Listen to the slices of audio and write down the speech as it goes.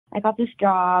I got this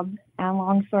job, and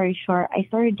long story short, I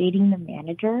started dating the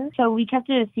manager. So we kept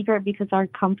it a secret because our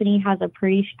company has a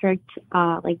pretty strict,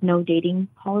 no dating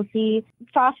policy.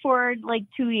 Fast forward,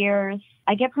 2 years,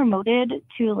 I get promoted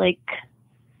to,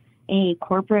 a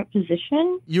corporate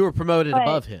position. You were promoted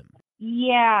above him.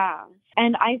 Yeah.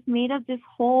 And I've made up this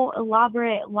whole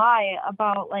elaborate lie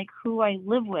about, who I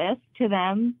live with to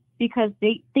them because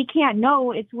they can't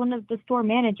know it's one of the store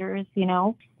managers,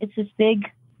 It's this big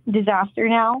disaster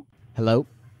now. Hello?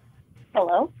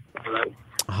 Hello?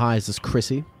 Hi, is this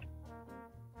Chrissy?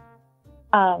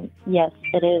 Yes,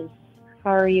 it is.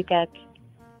 How are you, Geck?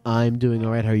 I'm doing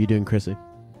all right. How are you doing, Chrissy?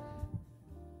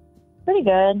 Pretty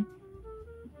good.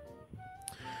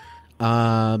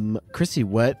 Chrissy,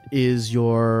 what is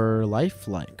your life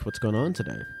like? What's going on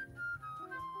today?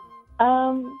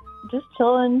 Just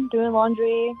chilling, doing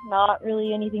laundry. Not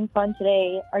really anything fun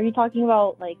today. Are you talking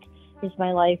about, is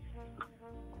my life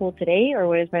cool today, or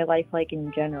what is my life like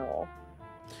in general?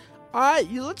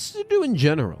 Let's do in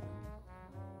general.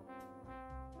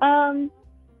 I'm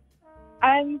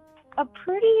a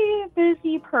pretty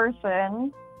busy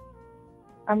person.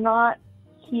 I'm not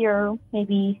here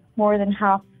maybe more than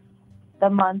half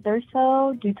the month or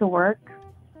so due to work.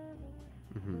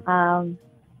 Mm-hmm.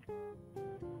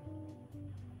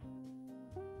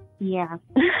 Yeah.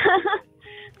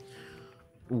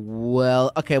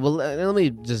 Well, okay, let me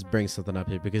just bring something up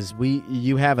here because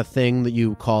you have a thing that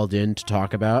you called in to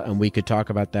talk about, and we could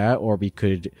talk about that, or we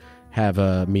could have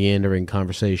a meandering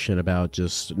conversation about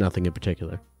just nothing in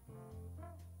particular.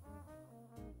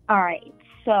 All right.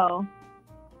 So,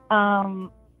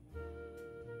 how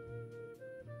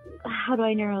do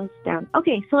I narrow this down?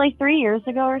 Okay, so 3 years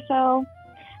ago or so,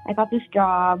 I got this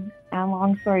job, and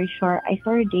long story short, I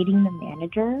started dating the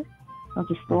manager of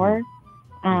the store.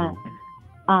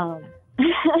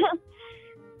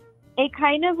 It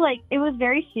kind of it was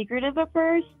very secretive at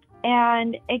first,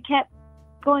 and it kept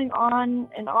going on,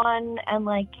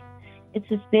 and it's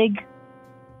this big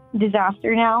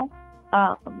disaster now.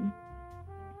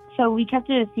 So we kept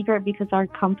it a secret because our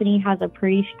company has a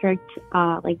pretty strict,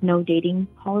 no dating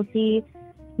policy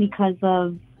because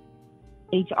of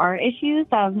HR issues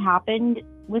that have happened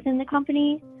within the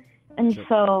company. And Sure.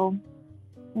 So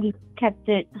we kept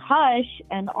it hush.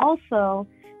 And also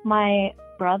my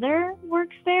brother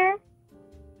works there.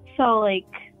 So it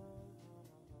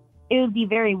would be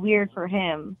very weird for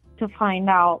him to find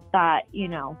out that,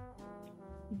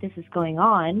 this is going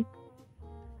on.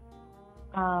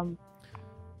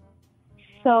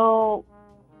 So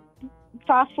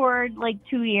fast forward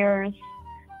 2 years,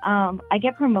 I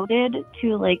get promoted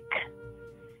to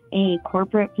a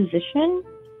corporate position,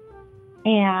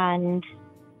 and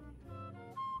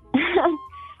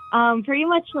pretty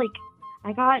much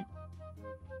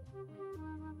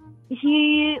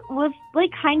he was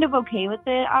kind of okay with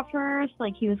it at first.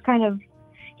 He was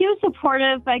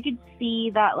supportive, but I could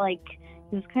see that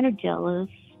he was kind of jealous.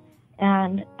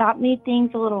 And that made things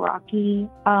a little rocky.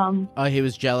 He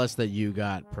was jealous that you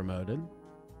got promoted?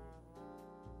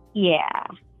 Yeah.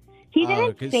 He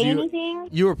didn't say anything.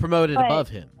 You were promoted above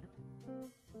him.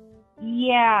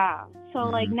 Yeah. So,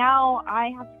 now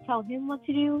I have to tell him what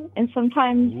to do. And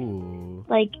sometimes,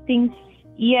 things...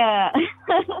 Yeah.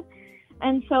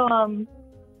 And so,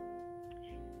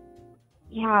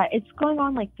 yeah, it's going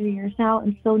on 3 years now,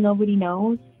 and still nobody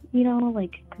knows,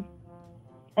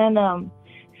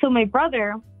 so my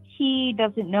brother, he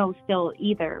doesn't know still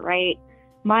either, right?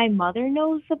 My mother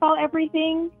knows about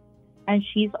everything, and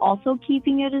she's also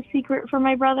keeping it a secret from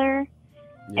my brother.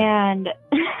 Yeah. And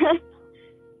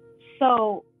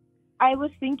so I was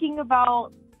thinking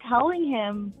about telling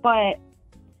him, but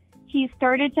he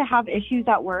started to have issues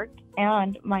at work,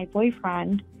 and my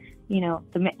boyfriend,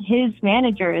 his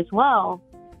manager as well,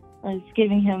 was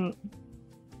giving him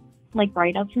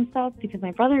write-ups and stuff, because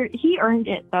my brother, he earned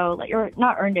it though, or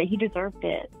not earned it, he deserved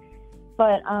it.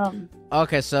 But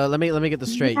okay, so let me get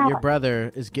this straight. Yeah. Your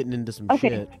brother is getting into some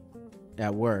shit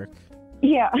at work.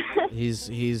 Yeah.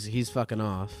 he's fucking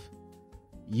off.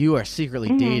 You are secretly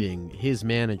dating his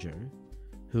manager,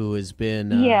 who has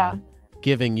been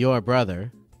giving your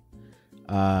brother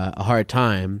a hard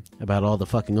time about all the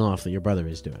fucking off that your brother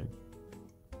is doing.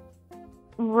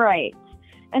 Right.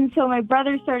 And so my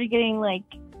brother started getting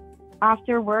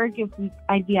after work, if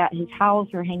I'd be at his house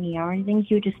or hanging out or anything,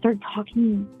 he would just start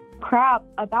talking crap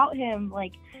about him,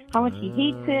 how much he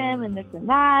hates him and this and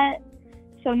that.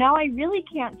 So now I really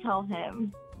can't tell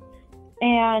him.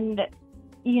 And,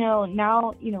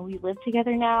 now, we live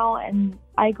together now, and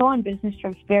I go on business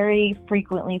trips very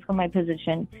frequently for my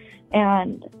position.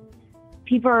 And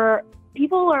people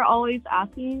are always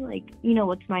asking,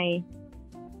 what's my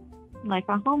life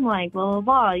at home like, blah, blah,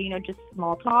 blah, you know, just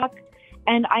small talk.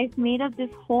 And I've made up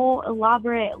this whole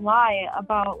elaborate lie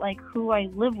about, like, who I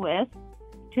live with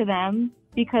to them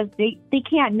because they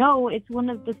can't know it's one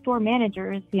of the store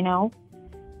managers, you know?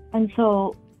 And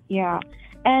so, yeah.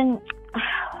 And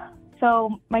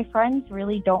so my friends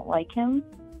really don't like him.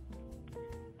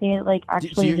 They, like,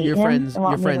 actually hate your him.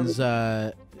 friends,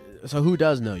 so who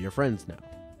does know? Your friends know?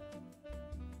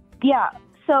 Yeah.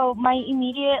 So my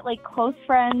immediate, like, close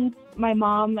friends, my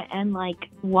mom, and, like,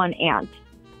 one aunt.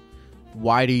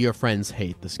 Why do your friends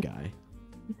hate this guy?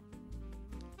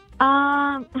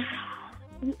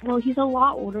 Well, he's a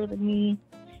lot older than me,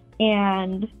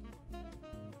 and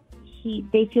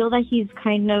they feel that he's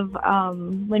kind of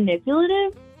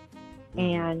manipulative,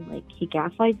 and, like, he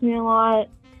gaslights me a lot.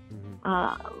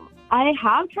 I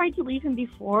have tried to leave him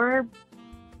before,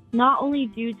 not only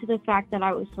due to the fact that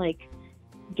I was, like,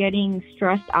 getting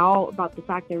stressed out about the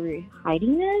fact that we were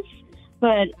hiding this,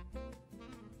 but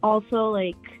also,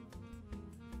 like,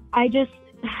 I don't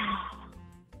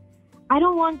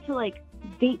want to, like,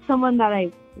 date someone that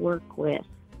I work with,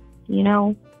 you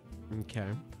know? Okay.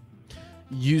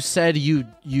 You said you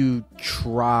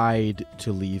tried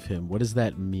to leave him. What does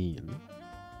that mean?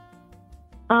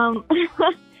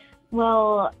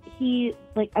 Well, he,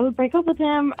 like, I would break up with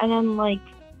him, and then, like,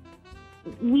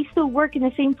 we still work in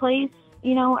the same place,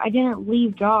 you know? I didn't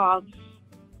leave jobs,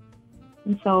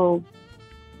 and so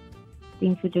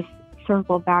things would just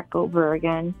circle back over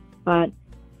again. But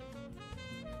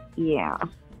yeah,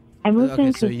 I moved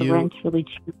in because the rent's really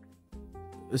cheap.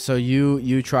 So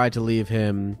you tried to leave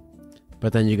him,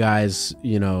 but then you guys,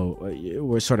 you know,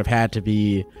 were sort of had to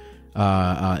be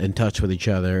in touch with each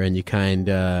other, and you kind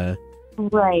of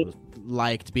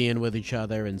liked being with each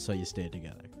other, and so you stayed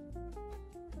together.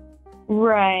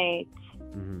 Right.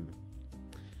 Mm-hmm.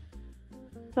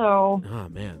 So. Oh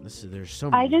man, there's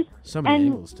so many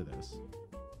angles to this.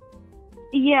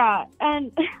 Yeah,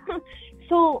 and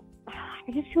so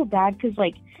I just feel bad because,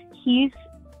 like, he's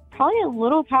probably a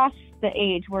little past the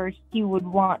age where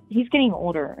he's getting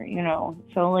older, you know,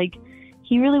 so, like,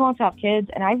 he really wants to have kids,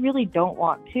 and I really don't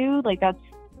want to, like, that's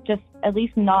just at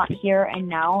least not here and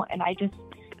now, and I just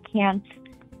can't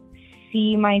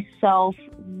see myself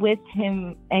with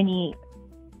him any,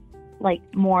 like,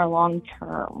 more long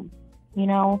term, you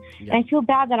know? Yeah. And I feel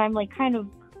bad that I'm, like, kind of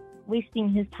wasting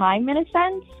his time in a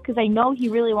sense because I know he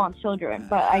really wants children,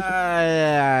 but I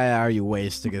just... are you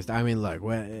wasting his time? I mean, look,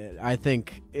 I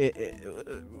think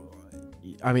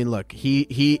I mean, look,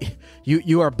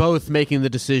 you are both making the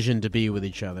decision to be with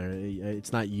each other.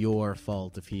 It's not your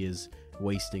fault if he is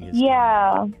wasting his time.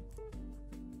 Yeah,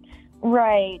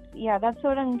 right. Yeah, that's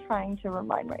what I'm trying to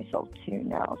remind myself too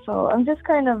now. So I'm just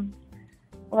kind of,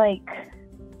 like,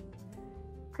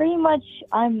 pretty much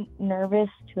I'm nervous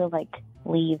to, like,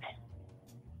 leave.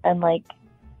 And, like,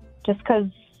 just because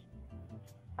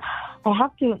I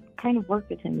have to kind of work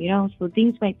with him, you know? So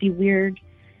things might be weird,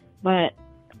 but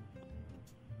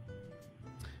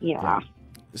yeah.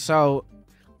 So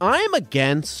I'm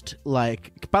against,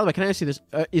 like, by the way, can I ask you this?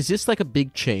 Is this, like, a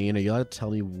big chain? Are you allowed to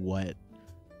tell me what,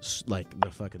 like,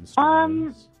 the fucking story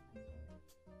is?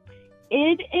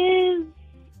 It is...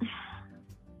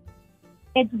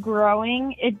 It's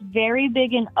growing. It's very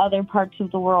big in other parts of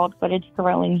the world, but it's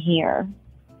growing here.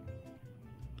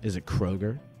 Is it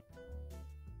Kroger?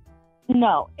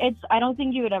 No, I don't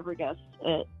think you would ever guess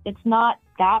it. It's not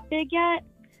that big yet,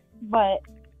 but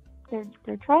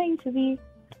they're trying to be.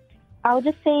 I would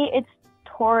just say it's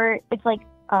like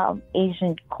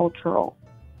Asian cultural.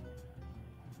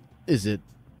 Is it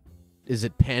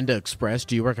Panda Express?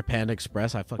 Do you work at Panda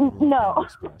Express? I fucking love Panda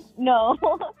Express. No.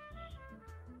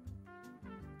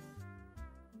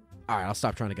 All right, I'll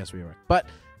stop trying to guess where you work. But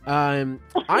I'm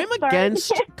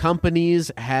against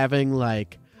companies having,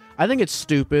 like, I think it's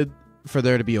stupid for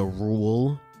there to be a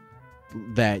rule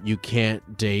that you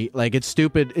can't date. Like, it's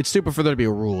stupid for there to be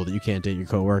a rule that you can't date your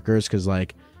coworkers because,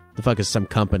 like, the fuck is some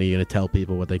company going to tell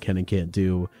people what they can and can't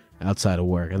do outside of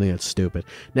work? I think that's stupid.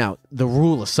 Now, the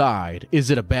rule aside, is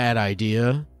it a bad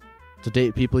idea to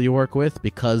date people you work with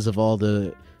because of all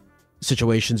the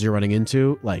situations you're running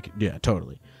into? Like, yeah,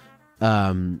 totally.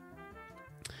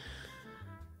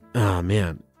 Oh,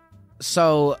 man.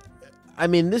 So, I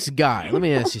mean, this guy, let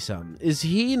me ask you something. Is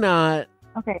he not...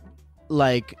 Okay.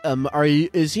 Like,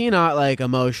 is he not, like,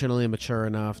 emotionally mature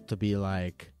enough to be,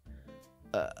 like,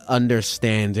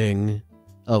 understanding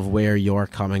of where you're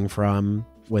coming from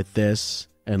with this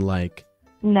and, like...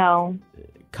 No.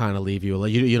 Kind of leave you...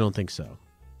 Like, you don't think so?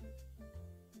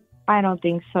 I don't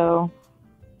think so.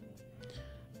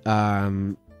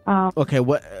 Okay,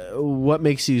 what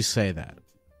makes you say that?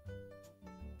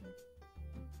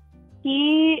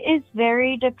 He is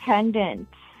very dependent.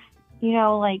 You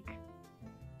know, like,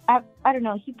 I don't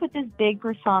know. He put this big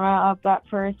persona up at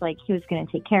first, like he was going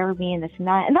to take care of me and this and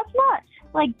that. And that's not,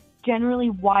 like, generally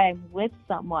why I'm with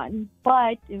someone.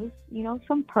 But it was, you know,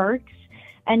 some perks.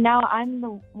 And now I'm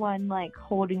the one, like,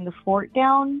 holding the fort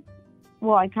down.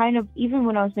 Well, I kind of, even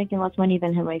when I was making less money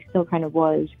than him, I still kind of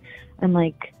was. And,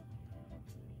 like,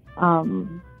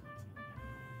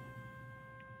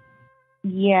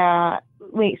 yeah.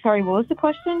 Wait, sorry, what was the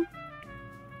question?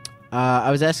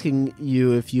 I was asking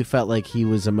you if you felt like he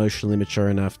was emotionally mature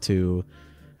enough to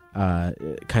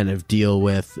kind of deal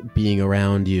with being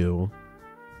around you,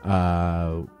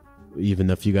 even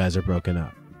if you guys are broken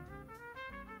up.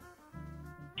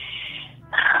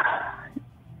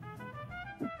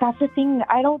 That's the thing.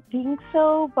 I don't think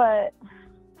so, but...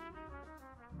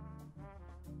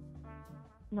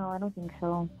 No, I don't think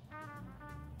so.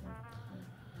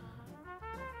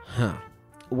 Huh.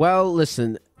 Well,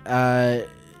 listen,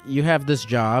 you have this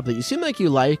job that you seem like you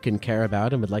like and care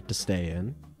about and would like to stay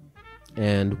in,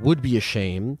 and would be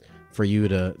ashamed for you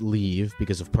to leave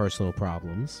because of personal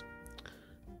problems.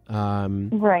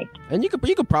 Right. And you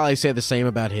could probably say the same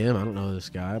about him. I don't know this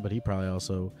guy, but he probably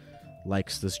also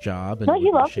likes this job. And no,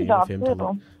 he loves the job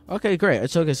too. Okay, great.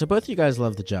 It's okay. So both of you guys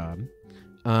love the job.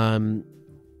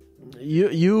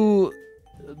 You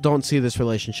don't see this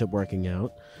relationship working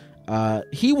out.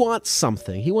 He wants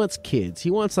something. He wants kids. He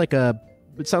wants like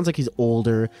it sounds like he's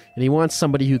older, and he wants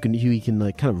somebody who he can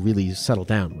like kind of really settle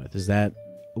down with. Is that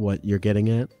what you're getting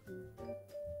at?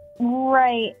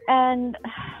 Right. And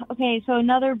okay, so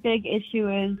another big issue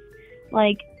is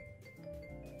like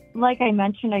I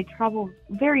mentioned, I travel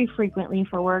very frequently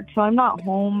for work, so I'm not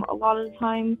home a lot of the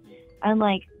time. And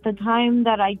like the time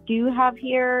that I do have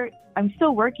here, I'm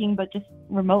still working, but just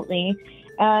remotely.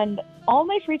 And all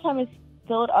my free time is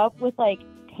filled up with like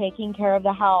taking care of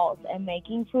the house and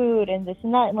making food and this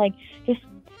and that, and like just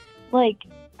like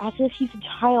as if he's a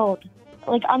child.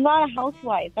 Like, I'm not a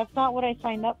housewife. That's not what I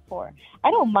signed up for.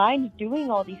 I don't mind doing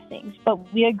all these things,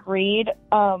 but we agreed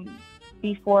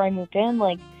before I moved in,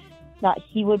 like, that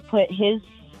he would put his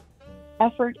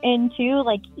effort into,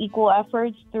 like, equal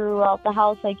efforts throughout the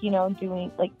house, like, you know,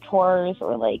 doing, like, chores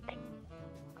or, like,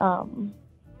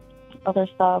 other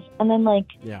stuff. And then, like,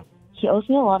 yeah, he owes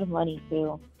me a lot of money,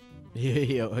 too.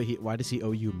 Why does he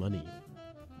owe you money?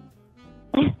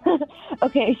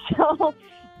 Okay, so,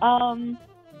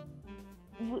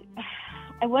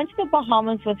 I went to the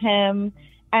Bahamas with him,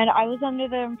 and I was under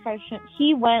the impression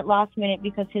he went last minute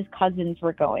because his cousins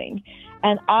were going,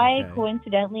 and I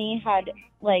coincidentally had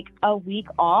like a week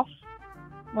off,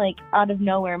 like out of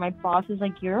nowhere. My boss was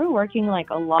like, "You're working like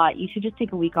a lot. You should just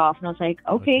take a week off." And I was like,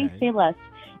 "Okay. Say less."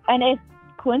 And it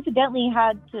coincidentally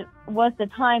was the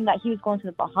time that he was going to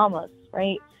the Bahamas,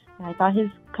 right? And I thought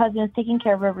his cousin was taking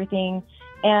care of everything,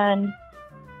 and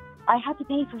I had to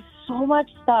pay for so much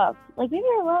stuff, like maybe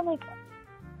around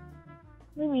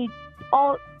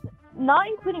all, not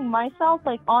including myself,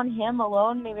 like on him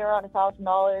alone, maybe around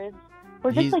 $1,000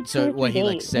 for just like 2 or 3 days. He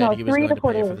like said he was going to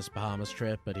pay for this Bahamas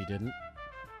trip, but he didn't.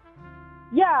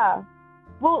 Yeah,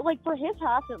 well, like for his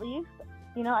half at least,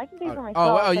 you know, I can pay for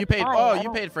myself. Oh, you paid. Fine.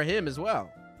 You paid for him as well.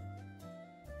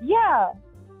 Yeah,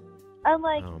 and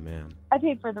like, oh man, I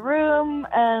paid for the room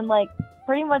and like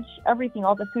pretty much everything,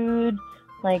 all the food,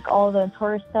 like all the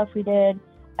tourist stuff we did,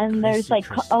 and there's like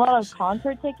a lot of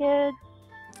concert tickets.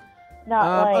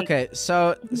 Okay,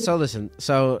 so listen,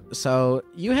 so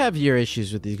you have your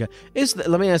issues with these guys.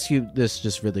 Let me ask you this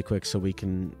just really quick, so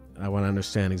I want to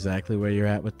understand exactly where you're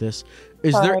at with this.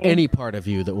 Is there any part of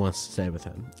you that wants to stay with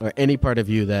him, or any part of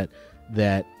you that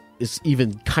is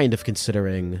even kind of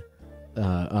considering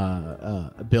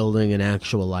building an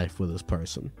actual life with this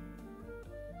person?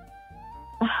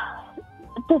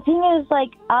 The thing is,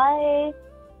 like, I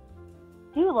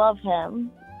do love him,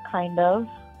 kind of.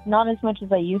 Not as much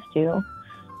as I used to.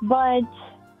 But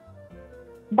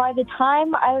by the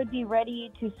time I would be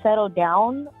ready to settle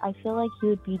down, I feel like he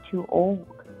would be too old,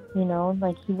 you know?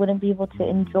 Like, he wouldn't be able to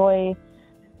enjoy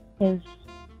his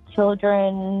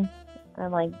children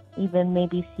and, like, even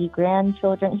maybe see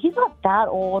grandchildren. He's not that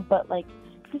old, but, like,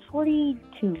 he's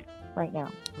 42 right now.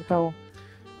 So...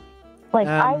 like,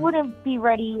 I wouldn't be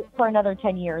ready for another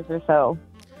 10 years or so.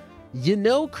 You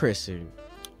know, Chrissy,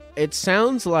 it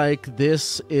sounds like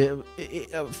this...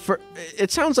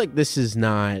 It sounds like this is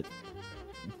not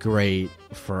great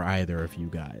for either of you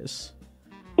guys.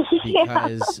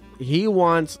 Because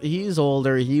he's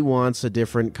older, he wants a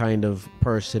different kind of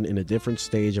person in a different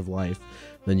stage of life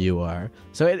than you are.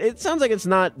 So it sounds like it's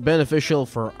not beneficial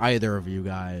for either of you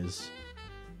guys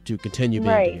to continue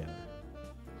being together.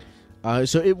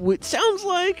 So it sounds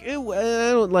like I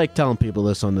don't like telling people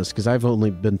this on this because I've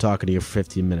only been talking to you for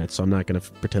 15 minutes, so I'm not going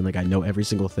to pretend like I know every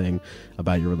single thing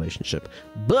about your relationship.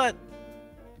 But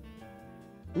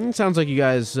it sounds like you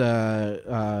guys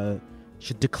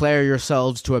should declare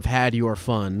yourselves to have had your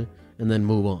fun and then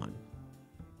move on.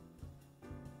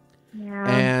 Yeah.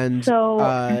 And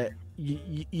so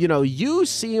you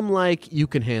seem like you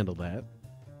can handle that.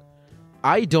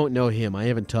 I don't know him. I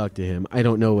haven't talked to him. I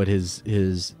don't know what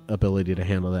his ability to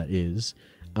handle that is.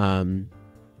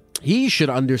 He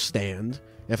should understand.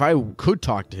 If I could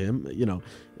talk to him,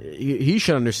 he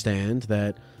should understand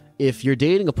that if you're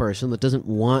dating a person that doesn't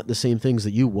want the same things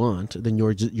that you want, then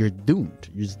you're doomed.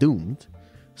 You're just doomed.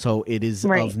 So it is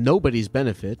of nobody's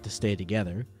benefit to stay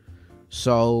together.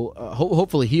 So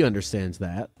hopefully he understands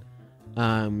that.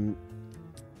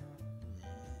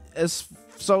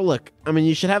 So look, I mean,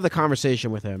 you should have the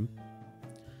conversation with him.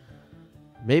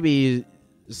 Maybe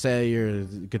say your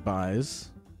goodbyes,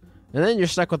 and then you're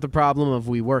stuck with the problem of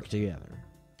we work together.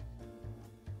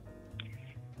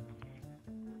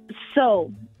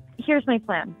 So, here's my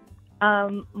plan.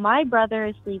 My brother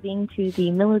is leaving to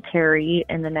the military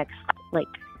in the next,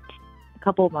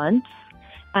 couple months,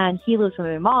 and he lives with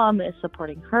my mom, is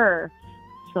supporting her.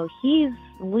 So he's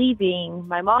leaving.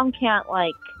 My mom can't,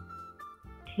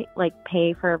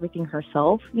 pay for everything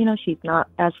herself. She's not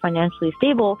as financially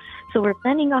stable. So we're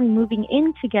planning on moving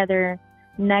in together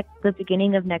the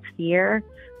beginning of next year.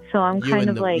 So I'm you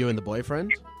and the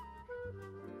boyfriend?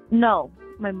 No,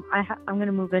 I'm going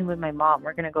to move in with my mom.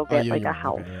 We're going to go get a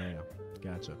house. Okay,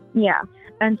 yeah. Gotcha. Yeah.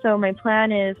 And so my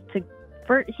plan is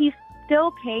he's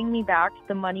still paying me back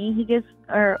the money he gives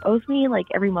or owes me.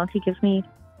 Every month he gives me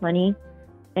money,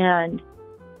 and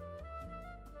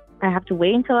I have to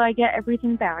wait until I get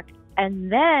everything back.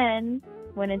 And then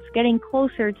when it's getting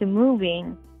closer to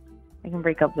moving, I can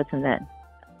break up with him then.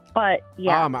 But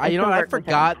yeah, I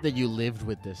forgot that you lived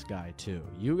with this guy too.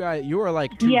 You were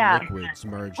like two liquids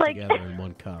merged together in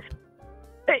one cup.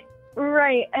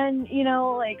 Right. And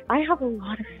I have a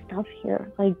lot of stuff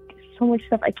here. So much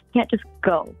stuff. I can't just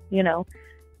go,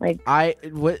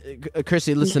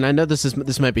 Chrissy, listen, I know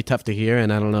this might be tough to hear,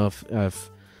 and I don't know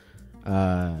if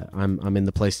I'm in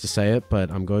the place to say it,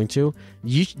 but I'm going to.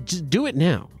 You just do it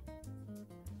now.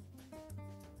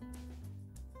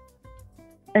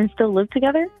 And still live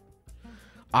together?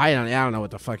 I don't know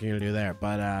what the fuck you're gonna do there,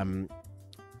 but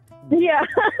yeah.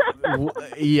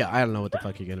 I don't know what the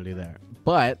fuck you're gonna do there,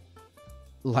 but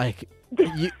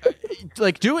you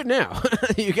do it now.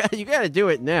 you got to do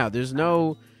it now. There's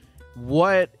no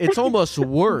it's almost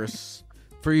worse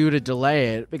for you to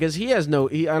delay it because I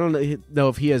don't know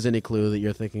if he has any clue that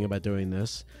you're thinking about doing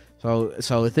this.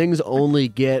 So things only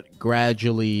get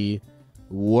gradually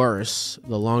worse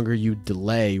the longer you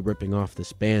delay ripping off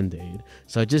this Band-Aid.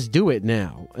 So just do it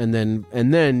now, and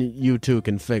then you two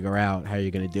can figure out how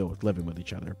you're going to deal with living with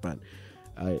each other. But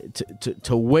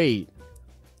to wait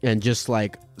and just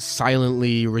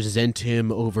silently resent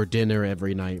him over dinner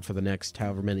every night for the next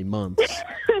however many months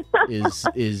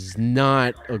is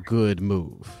not a good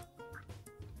move.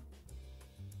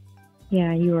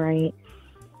 Yeah, you're right.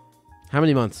 How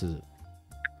many months is it?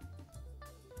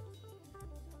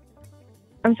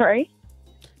 I'm sorry?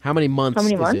 How many months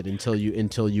is it until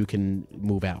you can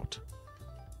move out?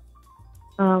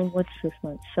 What's this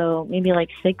month? So maybe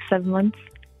 6-7 months.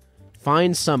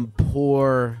 Find some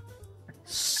poor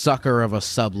sucker of a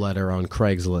subletter on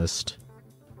Craigslist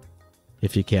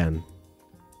if you can.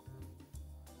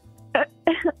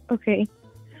 Okay.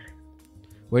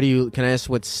 Can I ask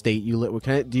what state you live?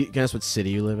 Can I ask what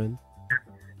city you live in?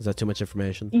 Is that too much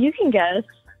information? You can guess.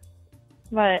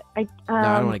 But no,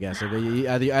 I don't want to guess.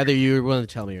 Either you're willing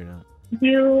to tell me or not.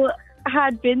 You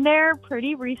had been there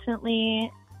pretty recently.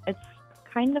 It's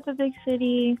kind of a big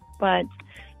city, but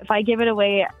if I give it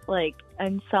away,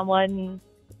 I'm someone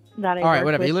that I all right,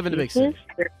 whatever. You live in a big city.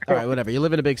 All right, whatever. You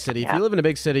live in a big city. Yeah. If you live in a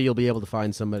big city, you'll be able to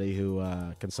find somebody who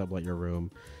can sublet your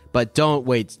room. But don't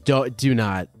wait. Do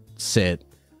not sit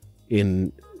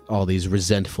in all these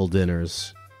resentful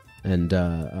dinners. And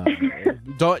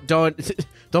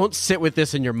don't sit with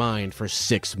this in your mind for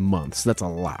 6 months. That's a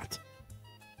lot.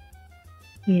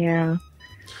 Yeah.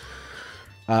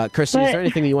 Chrissy, is there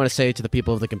anything that you want to say to the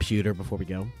people of the computer before we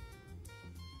go?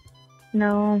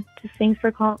 No, just thanks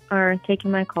for taking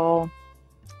my call.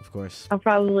 Of course. I'll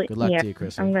probably. Good luck to you,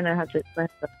 Chrissy. I'm gonna have to.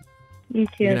 You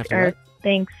too. You're gonna have to what?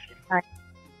 Thanks.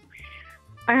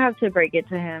 I have to break it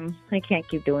to him. I can't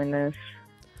keep doing this.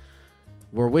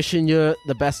 We're wishing you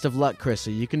the best of luck,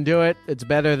 Chrissy. You can do it. It's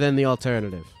better than the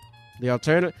alternative.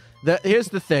 Here's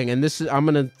the thing, and I'm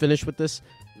going to finish with this.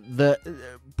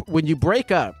 When you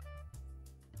break up,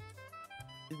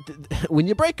 when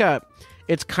you break up,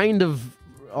 it's kind of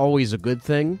always a good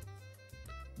thing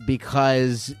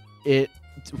because it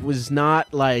was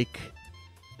not like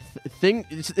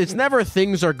it's never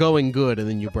things are going good and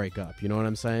then you break up. You know what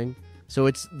I'm saying? So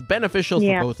it's beneficial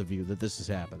for both of you that this is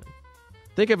happening.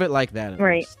 Think of it like that. At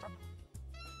least.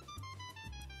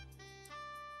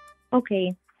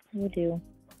 Okay, we'll do.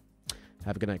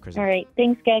 Have a good night, Chris. All right.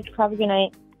 Thanks, guys. Have a good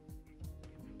night.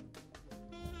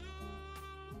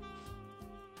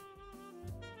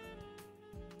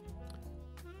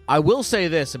 I will say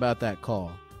this about that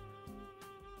call.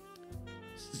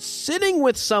 Sitting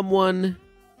with someone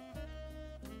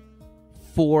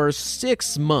for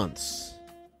 6 months,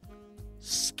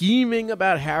 scheming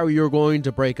about how you're going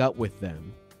to break up with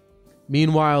them,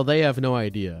 meanwhile they have no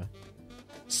idea,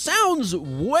 sounds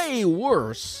way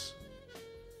worse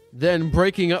than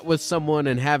breaking up with someone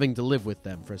and having to live with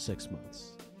them for 6 months.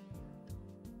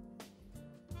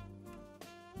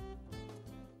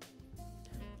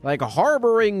 Like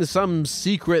harboring some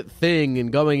secret thing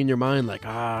and going in your mind like,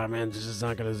 man, this is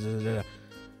not gonna,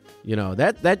 you know,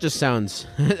 that just sounds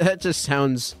that just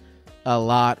sounds a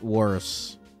lot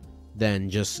worse than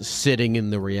just sitting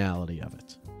in the reality of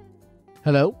it.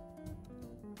 Hello?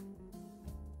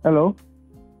 Hello?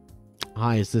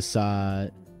 Hi, is this says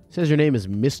your name is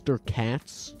Mr.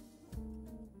 Katz?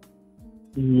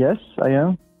 Yes, I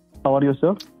am. How are you,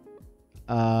 sir?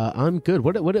 I'm good.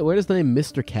 Where does the name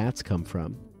Mr. Katz come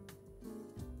from?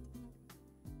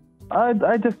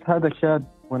 I just had a cat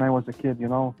when I was a kid, you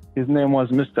know. His name was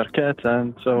Mr. Cat,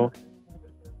 and so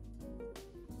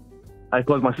I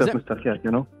called myself Mr. Cat,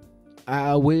 you know.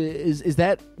 Is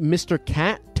that Mr.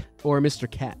 Cat or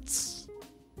Mr. Katz?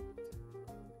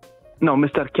 No,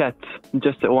 Mr. Cat.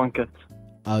 Just one cat.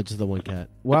 Oh, just the one cat.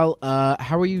 Well,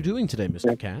 how are you doing today,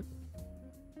 Mr. Cat?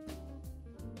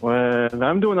 Well,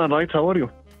 I'm doing all right. How are you?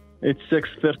 It's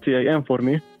 6:30 a.m. for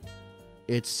me.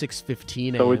 It's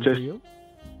 6:15 a.m. for you?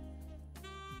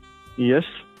 Yes.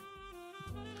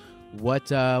 Where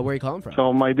are you calling from?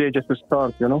 So my day just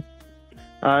started, you know.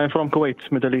 I'm from Kuwait,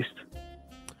 Middle East.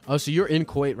 Oh, so you're in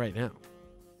Kuwait right now?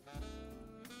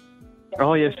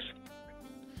 Oh, yes.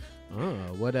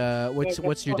 Oh,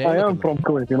 what's your day? I am from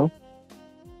Kuwait, you know.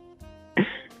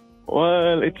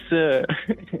 Well, it's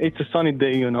a sunny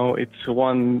day, you know. It's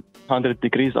 100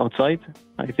 degrees outside,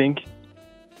 I think.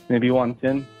 Maybe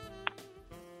 110.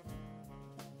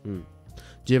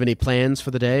 Do you have any plans for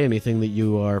the day? Anything that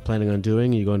you are planning on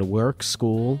doing? Are you going to work,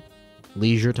 school,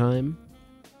 leisure time?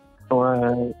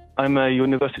 I'm a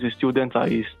university student.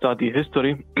 I study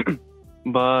history.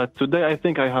 But today I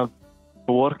think I have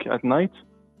work at night.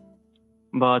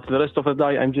 But the rest of the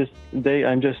day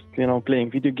I'm just you know,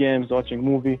 playing video games, watching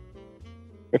movie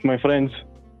with my friends.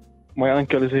 My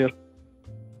uncle is here.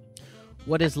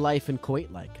 What is life in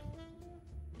Kuwait like?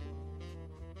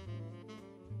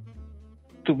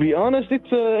 To be honest,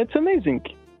 it's amazing.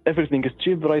 Everything is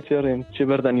cheap right here and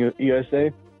cheaper than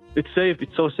USA. It's safe.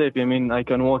 It's so safe. I mean, I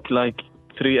can walk like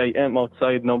 3 a.m.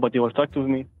 outside. Nobody will talk to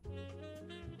me.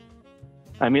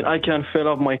 I mean, I can fill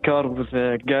up my car with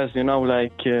gas, you know,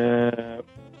 like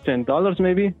 $10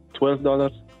 maybe,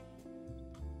 $12.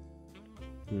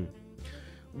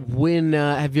 When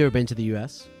have you ever been to the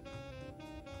U.S.?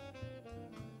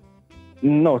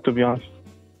 No, to be honest.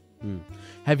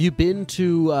 Have you been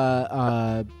to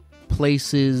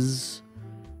places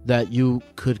that you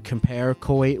could compare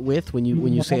Kuwait with? When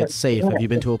you say it's safe, have you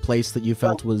been to a place that you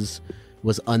felt was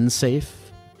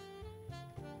unsafe?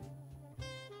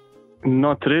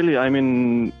 Not really. I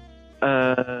mean,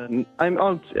 I'm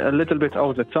out a little bit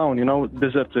out of the town. You know,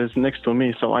 desert is next to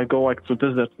me, so I go like to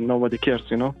desert. Nobody cares.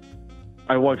 You know,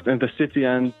 I worked in the city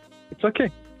and it's okay.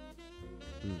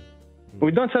 We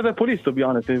don't have a police, to be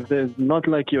honest. It's not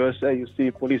like USA, you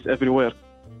see police everywhere.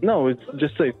 No, it's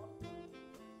just safe.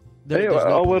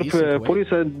 Our police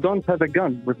don't have a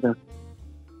gun with them.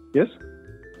 Yes?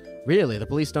 Really? The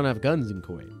police don't have guns in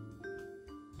Kuwait?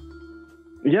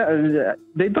 Yeah,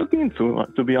 they don't need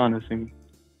to be honest.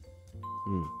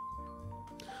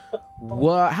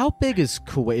 Well, how big is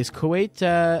Kuwait? Is Kuwait,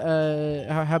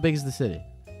 how big is the city?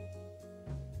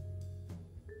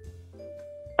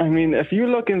 I mean, if you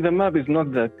look in the map, it's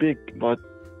not that big, but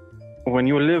when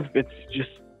you live, it's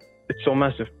so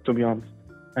massive, to be honest.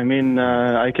 I mean,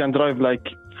 I can drive like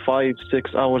 5,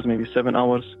 6 hours, maybe 7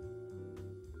 hours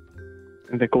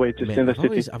in the Kuwait, just in the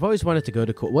city. I've always wanted to go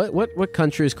to Kuwait. What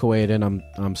country is Kuwait in?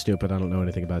 I'm stupid. I don't know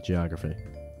anything about geography.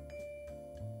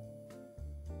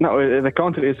 No, the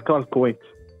country is called Kuwait.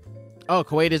 Oh,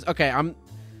 Kuwait is okay. I'm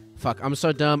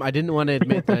so dumb. I didn't want to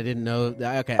admit that I didn't know.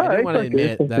 Okay, I didn't want to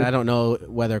admit that I don't know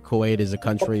whether Kuwait is a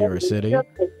country or a city.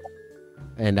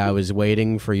 and I was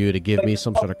waiting for you to give me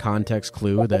some sort of context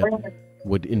clue that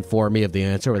would inform me of the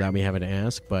answer without me having to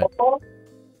ask, but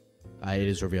it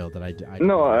is revealed that I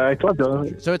No, I told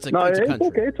you. So it's a It's country.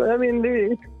 okay.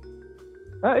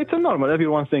 It's a normal.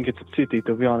 Everyone thinks it's a city,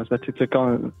 to be honest, but it's a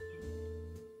con.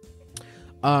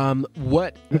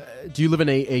 What do you live in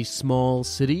a small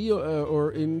city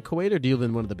or in Kuwait, or do you live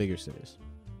in one of the bigger cities?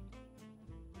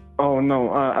 Oh no,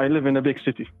 I live in a big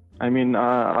city. I mean,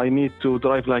 I need to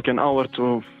drive like an hour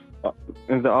to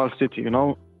in the our city. You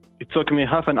know, it took me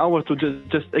half an hour to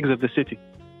just exit the city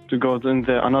to go in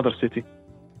another city.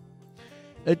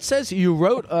 It says you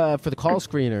wrote for the call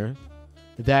screener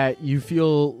that you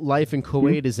feel life in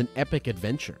Kuwait is an epic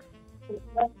adventure.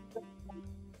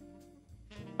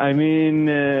 I mean,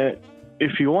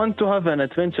 if you want to have an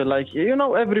adventure, like, you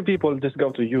know, every people just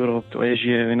go to Europe, to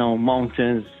Asia, you know,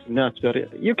 mountains, nature.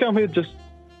 You come here, just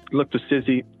look to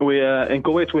city. We in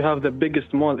Kuwait, we have the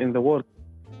biggest mall in the world.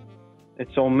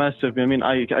 It's so massive. I mean,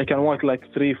 I can walk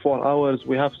like 3-4 hours.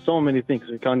 We have so many things.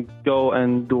 We can go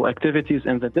and do activities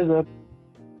in the desert.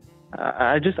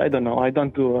 I don't know. I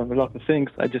don't do a lot of things.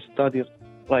 I just study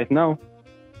right now.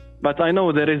 But I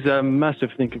know there is a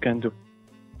massive thing you can do.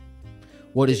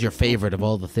 What is your favorite of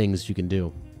all the things you can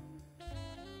do?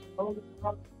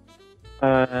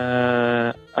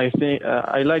 I think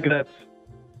I like that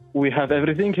we have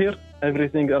everything here,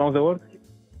 everything around the world.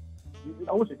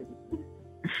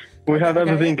 We have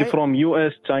everything from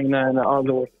US, China, and all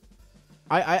the world.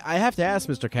 I have to ask,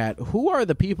 Mr. Cat, who are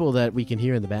the people that we can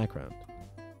hear in the background?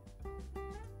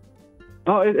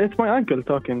 Oh, it's my uncle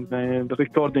talking, the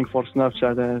recording for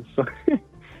Snapchat. So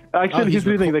actually, he's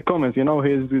reading the comments. You know,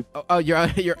 he's. Oh,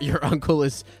 your uncle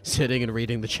is sitting and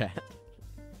reading the chat.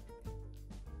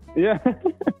 Yeah.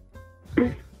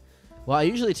 Well, I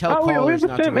usually tell callers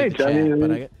not to read the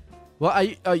chat,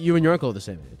 but you and your uncle are the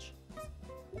same age.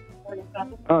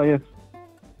 Oh yes.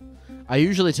 I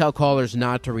usually tell callers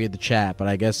not to read the chat, but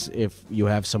I guess if you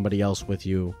have somebody else with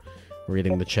you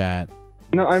reading the chat.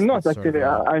 No, I'm not actually.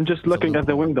 I'm just looking at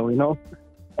the window, you know.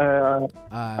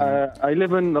 I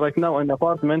live right now in an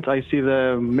apartment. I see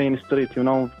the main street, you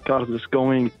know, cars just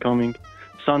going, coming,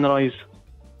 sunrise.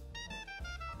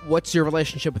 What's your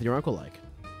relationship with your uncle like?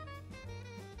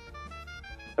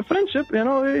 A friendship, you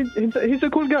know. He's a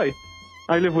cool guy.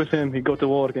 I live with him. He go to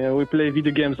work. You know, we play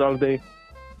video games all day.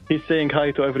 He's saying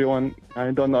hi to everyone.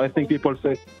 I don't know. I think people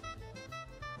say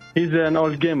he's an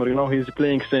old gamer. You know, he's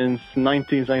playing since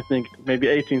 19s, I think, maybe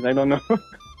 18s. I don't know.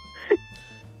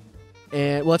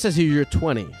 And well, it says here you're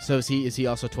 20. So is he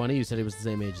also 20? You said he was the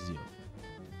same age as you.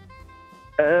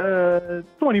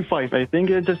 25, I think.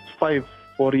 Just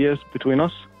 4 years between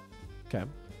us. Okay.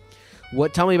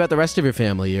 Tell me about the rest of your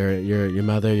family. Your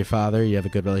mother, your father. You have a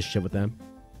good relationship with them?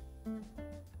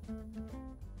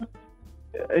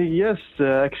 Yes,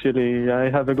 actually, I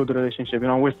have a good relationship. You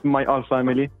know, with my whole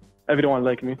family. Everyone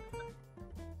like me.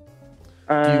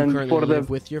 And do you currently live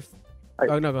with your?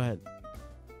 Oh no, go ahead.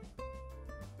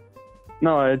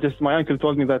 No, just my uncle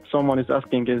told me that someone is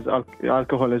asking is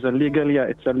alcohol is illegal. Yeah,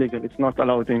 it's illegal. It's not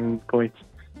allowed in Kuwait.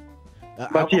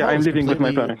 But yeah, I'm living with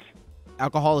my parents.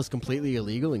 Alcohol is completely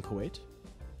illegal in Kuwait?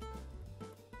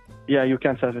 Yeah, you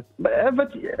can't have it.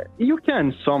 But you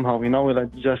can somehow, you know,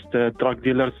 like just drug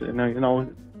dealers, you know,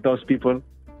 those people.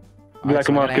 Black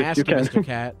market, you can.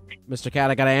 Mr.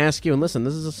 Cat, I gotta ask you, and listen,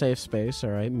 this is a safe space, all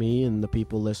right? Me and the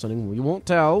people listening, we won't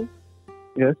tell.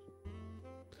 Yes.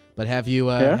 But have you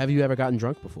ever gotten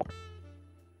drunk before?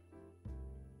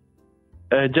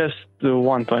 Just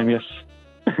one time, yes.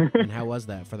 And how was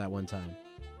that for that one time?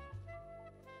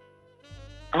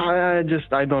 I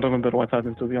don't remember what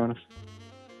happened, to be honest.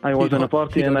 I was in a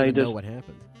party and I just know what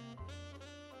happened.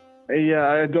 Yeah,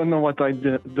 I don't know what I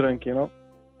drank, you know.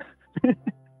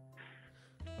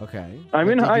 Okay. I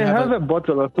mean, I have a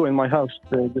bottle or two in my house.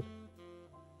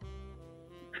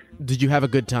 Did you have a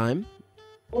good time?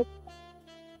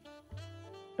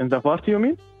 In the party, you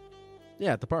mean?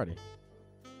 Yeah, at the party.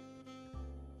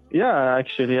 Yeah,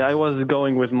 actually, I was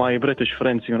going with my British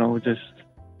friends, you know, just.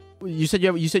 You said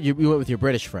you went with your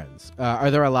British friends. Are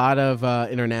there a lot of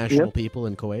international people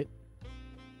in Kuwait?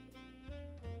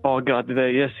 Oh God,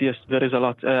 yes, there is a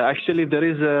lot. Actually, there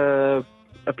is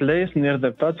a place near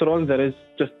the patrol. There is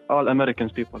just all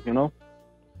Americans people, you know.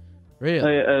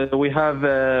 Really? We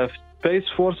have Space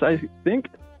Force, I think.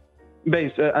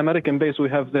 American base. We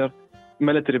have their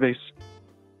military base.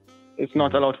 It's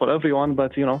not allowed for everyone,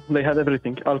 but you know they had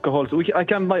everything. Alcohol. So I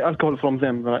can buy alcohol from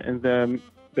them in the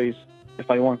base if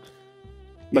I want.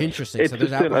 But interesting. So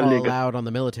there's alcohol allowed on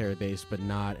the military base, but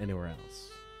not anywhere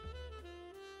else.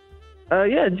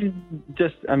 Yeah,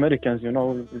 just Americans. You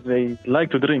know, they like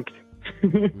to drink.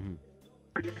 Mm-hmm.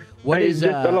 What is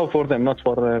just allow for them, not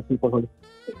for people who.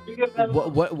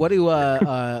 What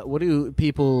do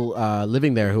people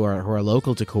living there who are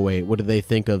local to Kuwait? What do they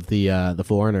think of the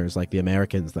foreigners, like the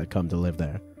Americans that come to live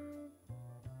there?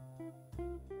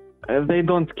 They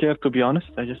don't care, to be honest.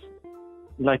 I just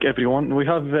like everyone. We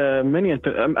have many.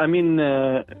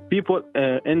 People,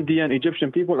 Indian,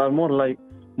 Egyptian people are more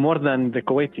than the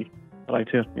Kuwaiti, right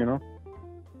here. You know.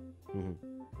 Mm-hmm.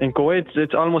 In Kuwait,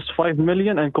 it's almost 5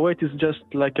 million, and Kuwait is just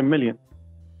like 1 million.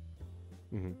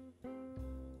 Mm-hmm.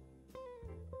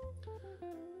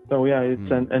 So yeah,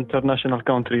 it's an international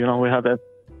country. You know, we have it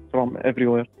from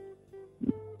everywhere.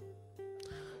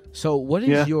 So, what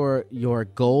is your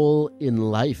goal in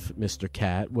life, Mr.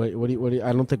 Cat? What do you,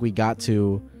 I don't think we got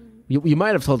to. You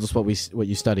might have told us what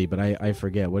you study, but I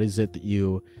forget. What is it that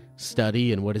you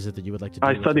study, and what is it that you would like to do?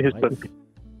 I study history.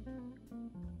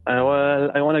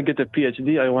 Well, I want to get a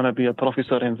PhD. I want to be a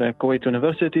professor in the Kuwait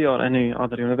University or any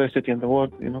other university in the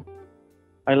world. You know,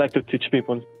 I like to teach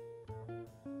people.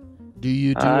 Do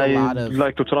you do a lot of? I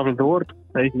like to travel the world.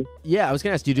 Yeah, I was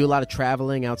gonna ask. Do you do a lot of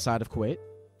traveling outside of Kuwait?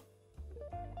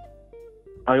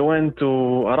 I went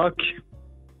to Iraq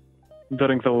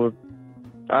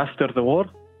after the war,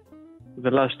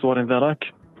 the last war in Iraq.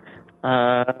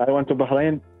 I went to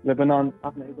Bahrain, Lebanon,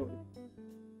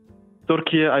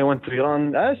 Turkey. I went to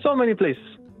Iran. So many places.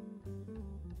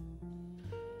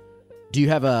 Do you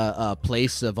have a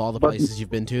place of all the places you've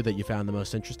been to that you found the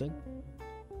most interesting?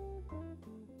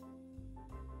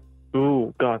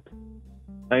 Oh God!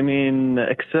 I mean,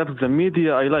 except the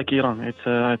media, I like Iran. It's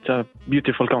a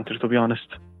beautiful country, to be honest.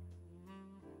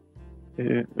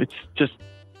 It's just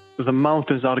the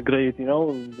mountains are great, you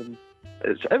know.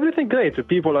 It's everything great. The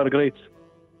people are great.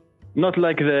 Not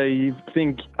like the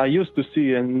thing I used to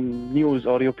see in news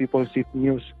or you people see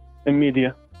news in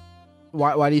media.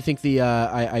 Why do you think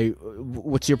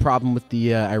what's your problem with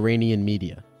the Iranian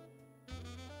media?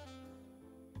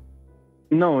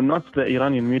 No, not the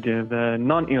Iranian media, the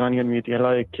non-Iranian media,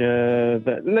 like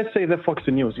let's say the Fox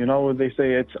News, you know, they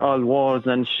say it's all wars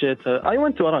and shit. I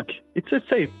went to Iraq. It's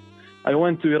safe. I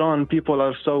went to Iran. People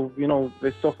are so, you know,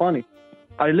 they're so funny.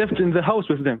 I lived in the house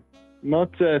with them.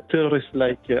 Not terrorists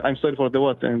like, I'm sorry for the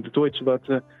word and the Twitch, but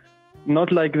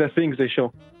not like the things they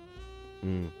show.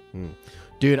 Mm-hmm.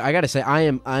 Dude, I gotta say,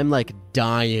 I'm like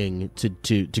dying to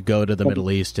go to the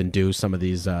Middle East and do some of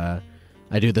these.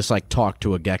 I do this like talk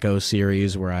to a Gecko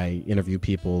series where I interview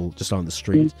people just on the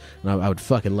street, and I would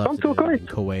fucking love to do it in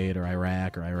Kuwait or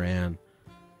Iraq or Iran.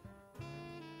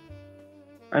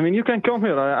 I mean, you can come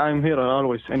here. I'm here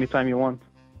always, anytime you want.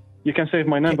 You can save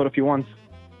my number if you want.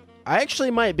 I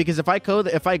actually might, because if I go,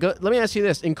 let me ask you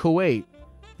this: in Kuwait,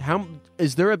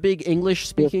 is there a big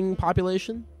English-speaking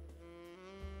population?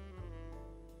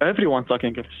 Everyone talks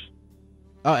English.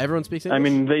 Oh, everyone speaks English? I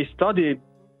mean,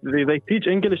 they teach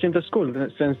English in the school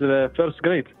since the first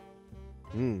grade.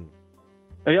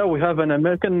 Yeah, we have an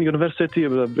American university,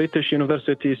 a British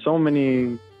university, so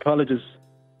many colleges.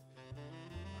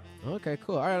 Okay,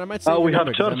 cool. All right, I might say we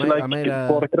have church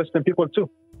for Christian people too.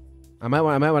 I might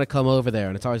want to come over there,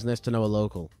 and it's always nice to know a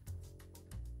local.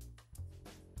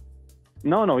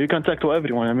 No, you can talk to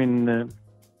everyone. I mean,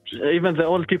 even the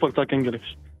old people talk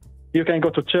English. You can go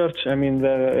to church. I mean,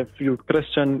 if you're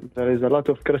Christian, there is a lot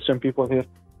of Christian people here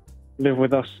live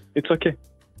with us. It's okay.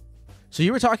 So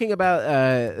you were talking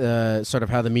about sort of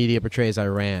how the media portrays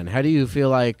Iran. How do you feel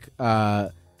like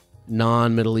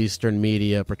non-Middle Eastern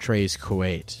media portrays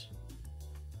Kuwait?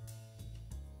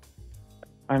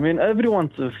 I mean, everyone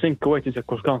thinks Kuwait is a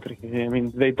cool country. I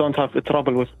mean, they don't have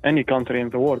trouble with any country in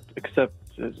the world except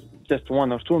just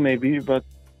one or two maybe, but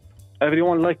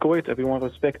everyone like Kuwait, everyone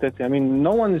respect it. I mean,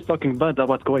 no one is talking bad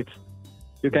about Kuwait.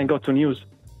 You can go to news.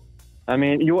 I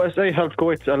mean, USA helped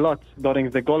Kuwait a lot during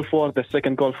the Gulf War, the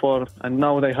second Gulf War, and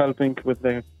now they're helping with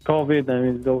the COVID. I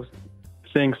mean, those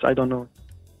things, I don't know.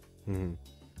 Mm-hmm.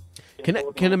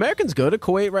 Can Americans go to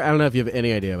Kuwait right? I don't know if you have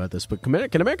any idea about this, but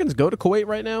can Americans go to Kuwait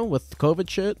right now with COVID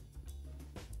shit?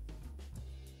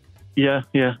 Yeah.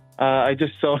 I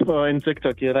just saw in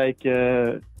TikTok, like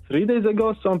 3 days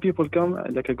ago, some people come,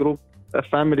 like a group, a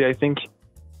family, I think,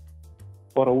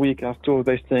 for a week or two,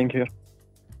 they're staying here.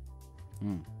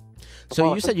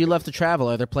 So you said you love to travel.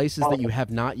 Are there places that you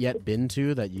have not yet been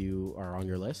to that you are on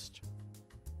your list?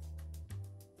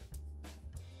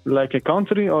 Like a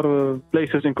country or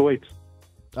places in Kuwait?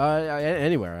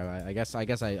 Anywhere. I guess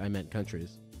I meant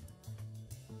countries.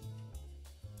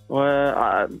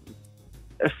 Well,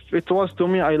 if it was to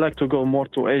me, I like to go more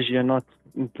to Asia, not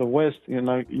the West,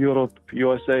 Europe,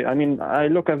 USA. I mean, I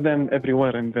look at them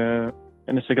everywhere in the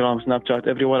Instagram, Snapchat,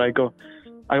 everywhere I go.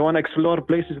 I want to explore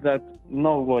places that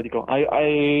nobody go.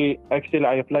 I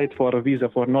applied for a visa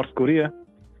for North Korea,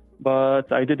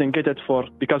 but I didn't get it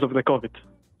because of the COVID.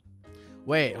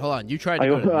 Wait, hold on. You tried to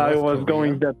go to North I was Korea?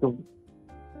 going there to.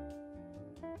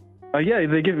 Yeah,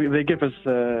 they give us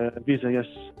visa. Yes.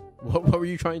 What were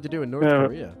you trying to do in North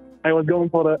Korea? I was going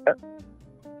for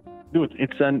dude.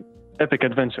 It's an epic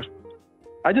adventure.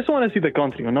 I just want to see the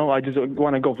country. I just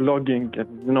want to go vlogging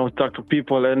and talk to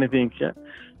people, anything. Yeah.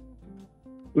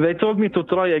 They told me to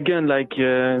try again, like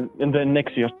in the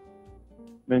next year.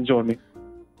 Then join me.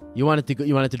 You wanted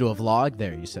to do a vlog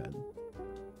there, you said.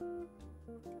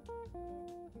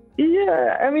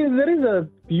 Yeah, I mean there is a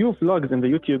few vlogs in the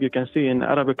YouTube you can see in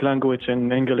Arabic language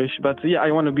and English, but yeah,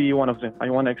 I want to be one of them. I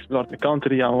want to explore the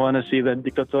country. I want to see the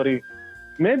dictatorship.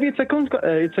 Maybe it's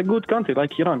a good country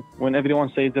like Iran, when everyone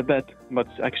says it's bad, but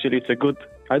actually it's a good.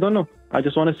 I don't know. I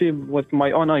just want to see with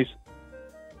my own eyes.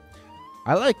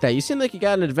 I like that. You seem like you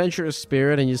got an adventurous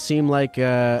spirit, and you seem like,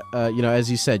 as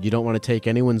you said, you don't want to take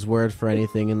anyone's word for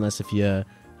anything unless if you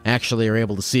actually are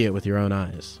able to see it with your own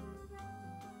eyes.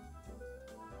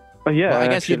 Yeah, well, I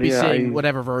guess actually, you'd be seeing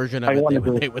whatever version of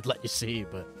it they would let you see,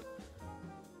 but...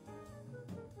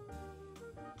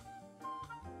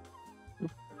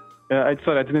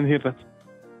 Sorry, I didn't hear that.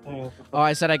 Oh,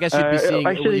 I said I guess you'd be seeing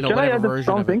whatever version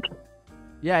something? of it.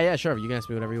 Yeah, sure. You can ask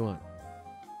me whatever you want.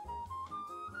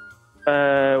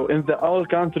 In the whole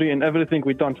country and everything,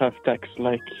 we don't have tax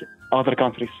like other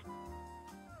countries.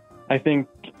 I think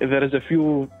there is a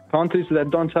few countries that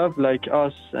don't have, like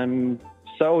us, and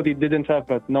Saudi didn't have,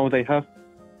 but now they have.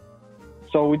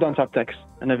 So we don't have tax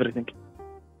and everything.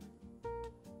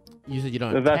 You said you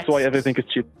don't have That's taxes? why everything is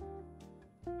cheap.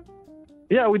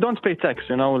 Yeah, we don't pay tax,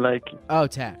 like... Oh,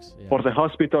 tax. Yeah. For the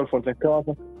hospital, for the car.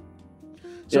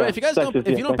 So if you guys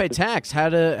don't pay tax, how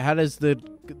does the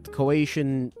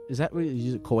Kuwaitian... Is that what you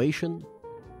use? Kuwaitian?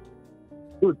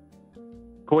 Good.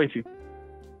 Kuwaiti.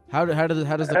 How does the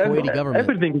Kuwaiti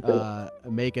government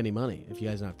make any money if you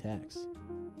guys don't have tax?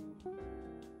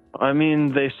 I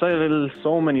mean, they sell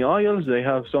so many oils. They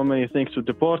have so many things to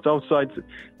deport outside.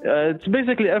 It's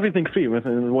basically everything free.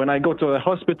 When I go to a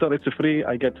hospital, it's free.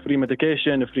 I get free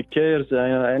medication, free cares,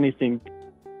 anything.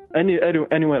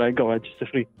 Anywhere I go, it's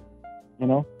just free.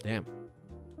 Damn.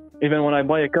 Even when I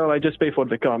buy a car, I just pay for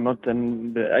the car, not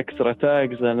the extra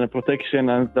tags and the protection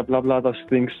and the blah blah those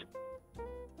things.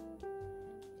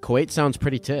 Kuwait sounds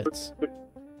pretty tits.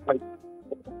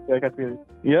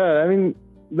 Yeah, I mean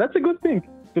that's a good thing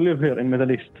to live here in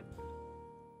Middle East.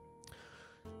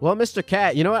 Well, Mr.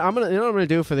 Cat, you know what I'm gonna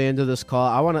do for the end of this call?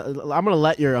 I'm gonna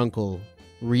let your uncle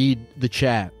read the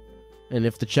chat, and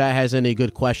if the chat has any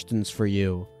good questions for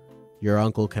you, your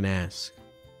uncle can ask.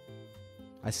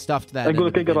 I stuffed that. Now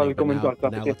let's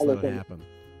let it happen.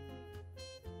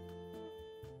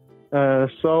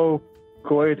 So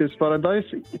Kuwait is paradise.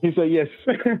 He said yes,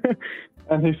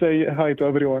 and he say hi to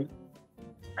everyone.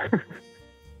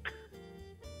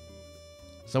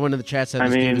 Someone in the chat said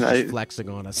this dude is just flexing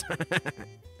on us.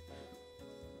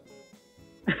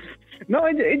 No,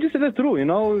 it just is true.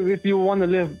 If you want to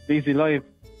live easy life,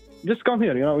 just come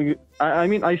here. I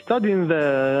mean, I study in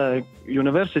the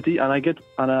university, and I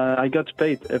get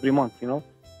paid every month.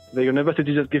 The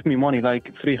university just give me money,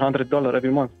 like $300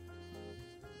 every month.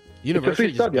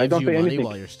 University just gives you money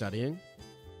while you're studying?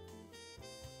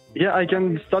 Yeah, I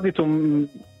can study to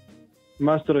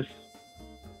master's.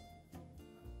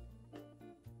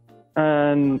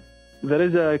 And there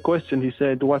is a question. He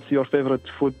said, "What's your favorite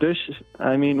food dish?"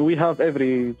 I mean, we have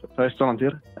every restaurant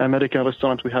here. American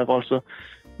restaurant we have also.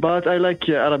 But I like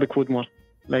Arabic food more.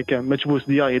 Like machbous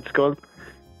diyai, it's called.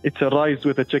 It's a rice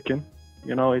with a chicken.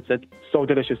 It's so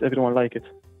delicious. Everyone like it.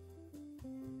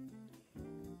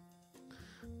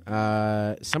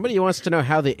 Somebody wants to know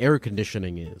how the air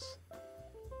conditioning is.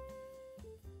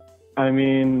 I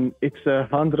mean, it's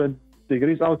 100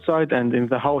 degrees outside, and in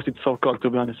the house it's so cold. To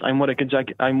be honest, I'm wearing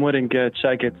a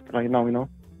jacket right now.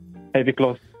 Heavy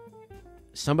clothes.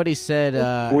 Somebody said,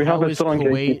 "We have a strong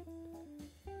Kuwait."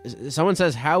 Someone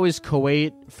says, "How is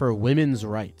Kuwait for women's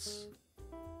rights?"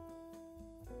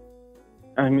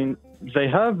 I mean, they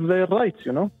have their rights.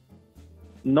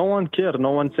 No one cares.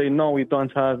 No one say no. We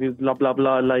don't have it. Blah blah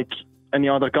blah. Like any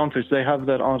other countries, they have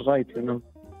their own rights.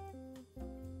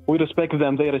 We respect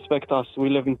them. They respect us. We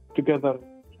live together.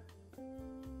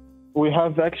 We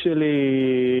have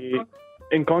actually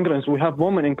in Congress. We have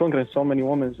women in Congress. So many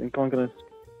women in Congress.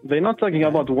 They're not talking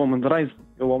about women's rights.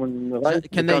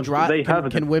 Can they drive?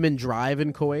 Can women drive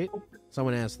in Kuwait?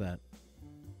 Someone asked that.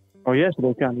 Oh yes,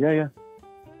 they can. Yeah.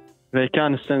 They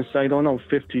can since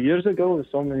 50 years ago.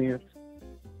 So many years.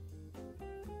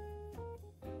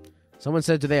 Someone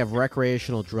said, do they have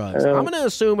recreational drugs? I'm going to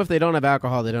assume if they don't have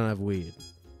alcohol, they don't have weed.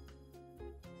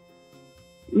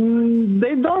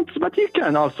 They don't, but you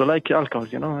can also, like alcohol,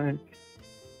 you know.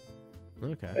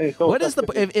 Okay. What is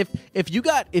the if you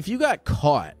got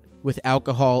caught with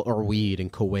alcohol or weed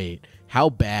in Kuwait? How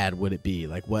bad would it be?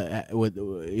 Like what would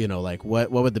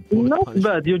what would the not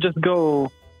bad? You just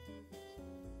go.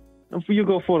 If you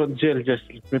go for jail, just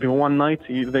maybe one night,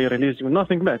 they release you.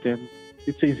 Nothing bad. Yeah.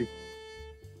 It's easy.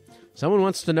 Someone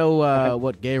wants to know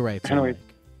what gay rights are like.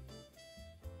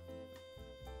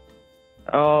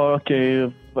 Oh,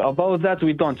 okay. About that,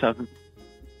 we don't have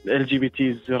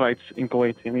LGBT's rights in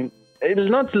Kuwait. I mean, it's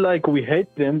not like we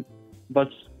hate them, but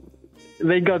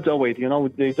they got away. You know,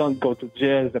 they don't go to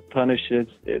jail. They punish it.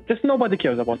 Just nobody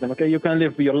cares about them. Okay, you can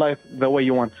live your life the way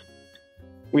you want.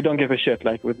 We don't give a shit,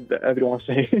 like with everyone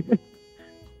saying.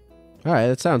 All right,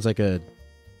 that sounds like an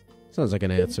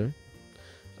answer.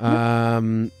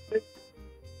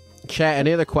 Chat.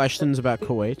 Any other questions about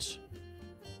Kuwait?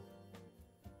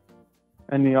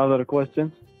 Any other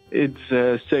questions? It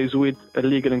says weed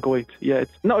illegal in Kuwait. Yeah,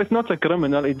 it's not a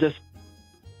criminal. It just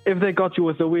if they got you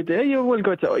with the weed, you will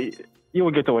get away. You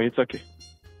will get away. It's okay.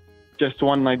 Just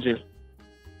one night jail.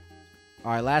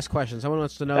 All right, last question. Someone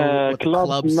wants to know what the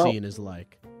club scene is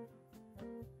like.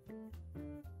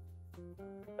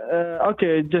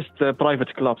 Okay, just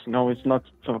private clubs. No, it's not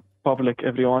public.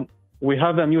 Everyone. We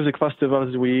have music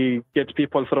festivals. We get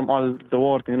people from all the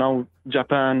world. You know,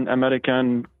 Japan,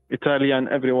 American, Italian,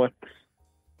 everywhere.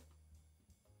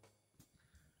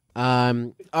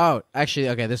 Oh, actually,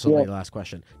 okay, this will be the last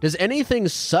question. Does anything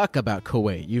suck about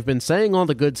Kuwait? You've been saying all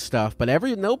the good stuff, but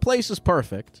no place is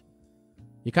perfect.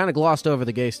 You kind of glossed over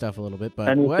the gay stuff a little bit,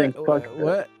 but what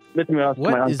Let me ask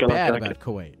my what is uncle bad exactly. about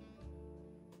Kuwait?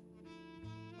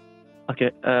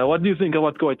 Okay, what do you think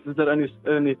about Kuwait? Is there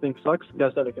anything sucks?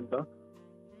 Yes, I can tell.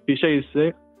 He says,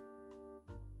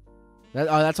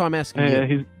 That's why I'm asking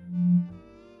you.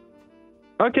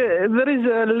 Okay, there is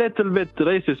a little bit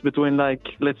racist between, like,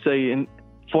 let's say,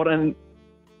 for an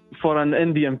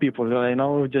Indian people, you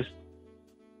know, just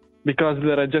because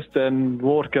they're just a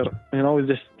worker, you know,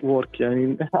 just work. I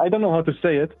mean, I don't know how to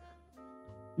say it,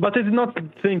 but it's not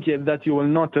thinking that you will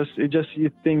notice. It's just you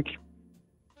think.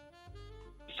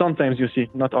 Sometimes you see,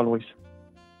 not always.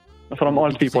 From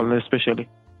all people, especially.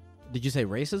 Did you say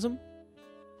racism?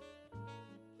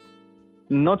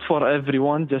 Not for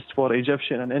everyone, just for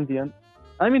Egyptian and Indian.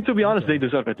 I mean, to be honest, they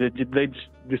deserve it. They just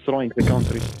destroying the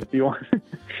country. If you want,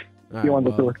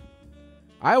 to do it.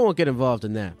 I won't get involved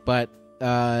in that. But,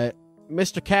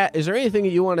 Mr. Cat, is there anything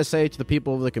you want to say to the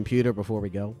people of the computer before we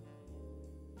go?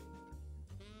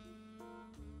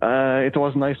 It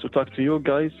was nice to talk to you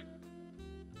guys.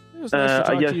 Nice to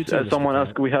talk to you too, someone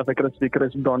asked. We have a crispy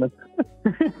donut.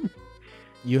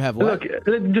 You have what? Look,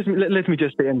 let me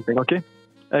just say anything, okay?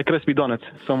 A crispy donut.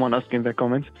 Someone asked in the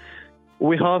comments.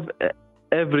 We have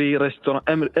every restaurant,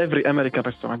 every American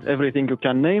restaurant, everything you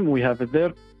can name, we have it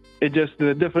there. It just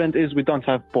the difference is we don't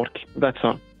have pork. That's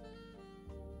all.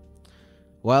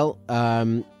 Well,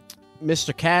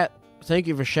 Mr. Cat, thank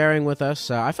you for sharing with us.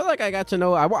 I feel like I got to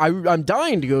know. I'm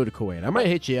dying to go to Kuwait. I might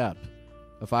hit you up.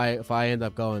 If I end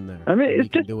up going there, I mean, we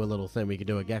can do a little thing. We can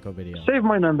do a Gecko video. Save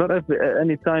my number.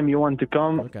 Anytime you want to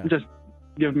come, just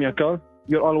give me a call.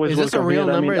 You're always welcome. Is this a real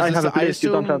number? I have a place.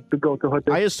 You don't have to go to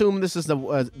hotel. I assume this is a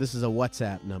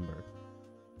WhatsApp number.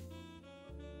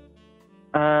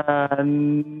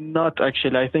 Not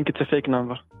actually. I think it's a fake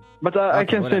number. But I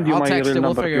can send you my real number.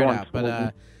 We'll figure it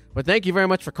out. But thank you very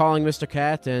much for calling, Mr.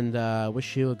 Cat, and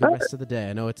wish you a good rest of the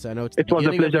day. I know it's. It was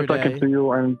a pleasure talking to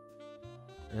you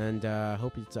and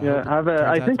hope it's.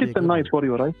 I think it's a night for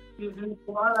you, right?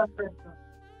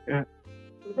 Yeah.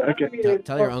 Okay.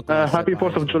 Tell your uncle. Happy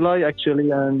 4th of July,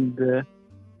 actually, and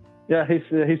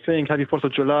he's saying Happy 4th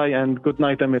of July and good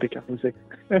night, America.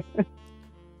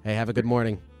 Hey, have a good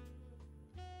morning.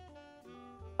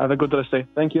 Have a good rest day.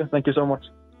 Thank you. Thank you so much.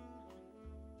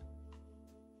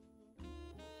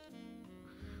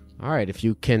 All right, if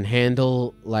you can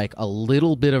handle like a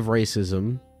little bit of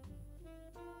racism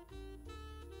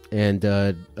and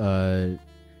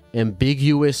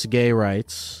ambiguous gay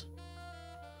rights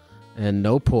and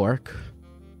no pork,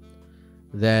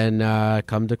 then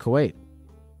come to Kuwait.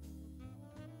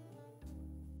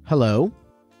 Hello.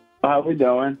 How we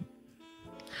doing?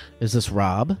 Is this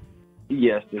Rob?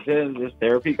 Yes, this is. This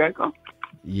Therapy Gecko?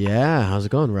 Yeah, how's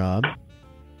it going, Rob?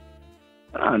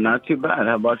 Not too bad.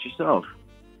 How about yourself?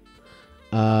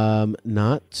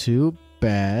 Not too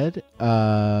bad.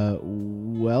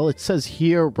 Well, it says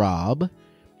here, Rob,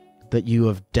 that you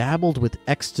have dabbled with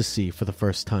ecstasy for the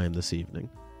first time this evening.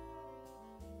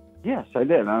 Yes, I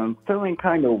did. I'm feeling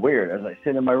kind of weird as I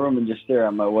sit in my room and just stare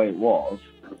at my white walls.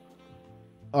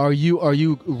 Are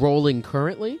you rolling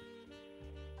currently?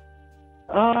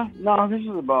 No, this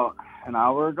was about an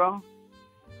hour ago.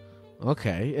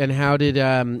 Okay. And how did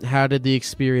the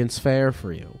experience fare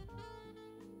for you?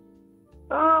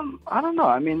 I don't know.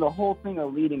 I mean, the whole thing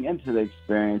of leading into the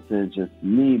experience is just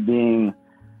me being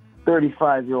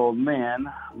 35-year-old man,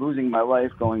 losing my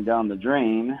life, going down the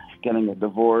drain, getting a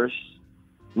divorce,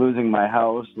 losing my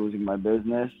house, losing my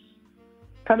business.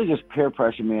 Kind of just peer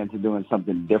pressured me into doing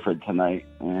something different tonight.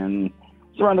 And I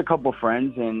was around a couple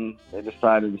friends, and they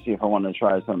decided to see if I wanted to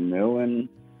try something new. And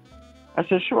I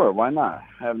said, sure, why not?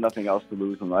 I have nothing else to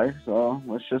lose in life, so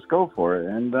let's just go for it.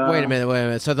 And Wait a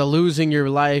minute. So the losing your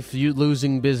life, you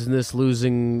losing business,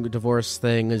 losing divorce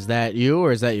thing, is that you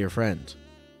or is that your friend?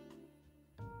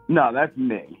 No, that's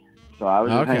me. So I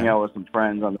was just hanging out with some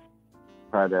friends on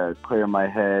try to clear my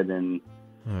head and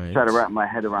try to wrap my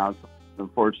head around.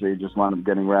 Unfortunately, just wound up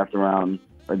getting wrapped around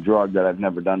a drug that I've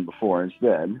never done before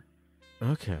instead.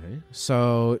 Okay.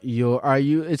 So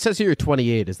it says here you're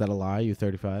 28. Is that a lie? You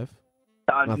 35?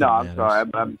 No, I'm sorry.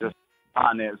 I'm just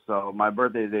on it. So my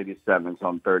birthday is 87, so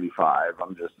I'm 35.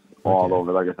 I'm just all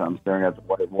over. Like I said, I'm staring at the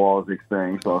white walls,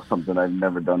 experiencing something I've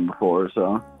never done before.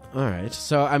 So. All right.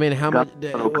 So I mean, how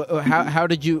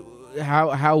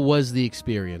was the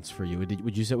experience for you?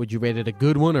 Would you rate it a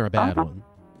good one or a bad one?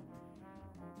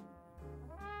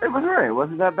 It was alright. It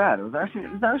wasn't that bad. It was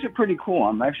actually pretty cool.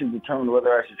 I'm actually determined whether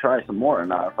I should try some more or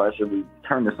not. If I should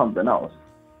turn to something else.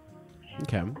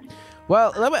 Okay.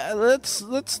 Well,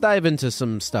 let's dive into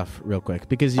some stuff real quick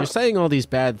because you're saying all these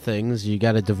bad things. You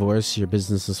got a divorce. Your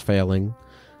business is failing,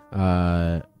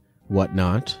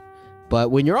 whatnot.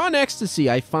 But when you're on ecstasy,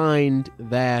 I find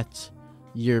that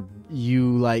you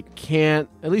can't.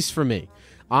 At least for me,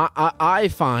 I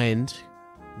find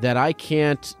that I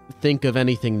can't think of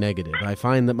anything negative. I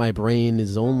find that my brain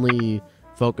is only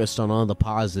focused on all the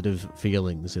positive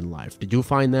feelings in life. Did you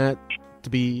find that to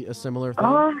be a similar thing?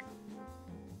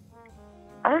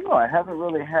 I don't know. I haven't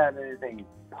really had anything.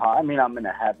 I mean, I'm in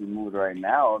a happy mood right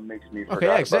now. It makes me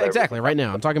forget exactly. Right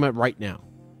now. I'm talking about right now.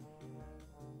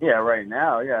 Yeah, right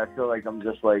now. Yeah, I feel like I'm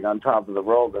just like on top of the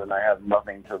world and I have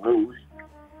nothing to lose.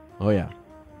 Oh, yeah.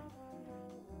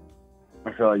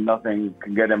 I feel like nothing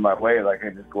can get in my way. Like I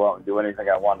can just go out and do anything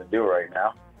I want to do right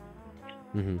now.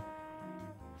 Mm-hmm.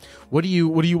 What do you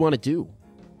want to do?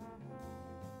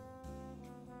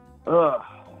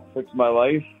 Fix my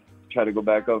life. Try to go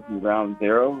back up from ground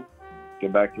zero.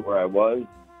 Get back to where I was.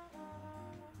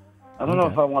 I don't know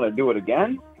if I want to do it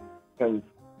again. Because,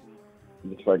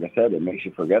 just like I said, it makes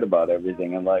you forget about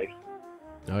everything in life.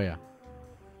 Oh, yeah.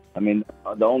 I mean,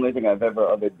 the only thing I've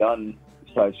ever done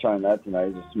besides trying that tonight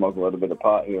is just smoke a little bit of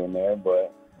pot here and there,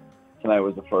 but tonight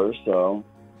was the first, so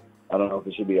I don't know if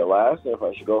it should be a last or if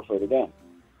I should go for it again.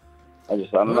 I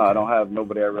don't know. I don't have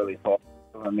nobody I really talk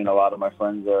to. I mean, a lot of my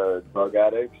friends are drug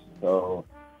addicts, so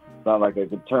it's not like I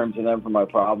could turn to them for my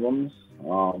problems.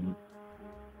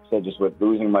 So just with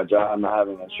losing my job, not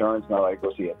having insurance, not like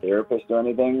go see a therapist or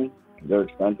anything. They're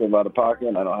expensive out of pocket,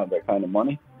 and I don't have that kind of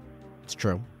money. It's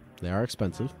true. They are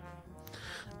expensive.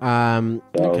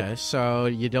 Okay, so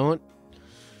you don't.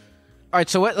 All right,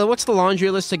 so what's the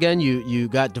laundry list again? You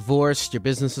got divorced. Your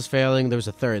business is failing. There was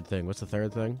a third thing. What's the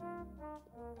third thing?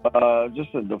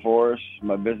 Just a divorce.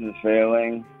 My business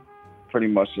failing. Pretty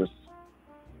much just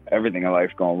everything in life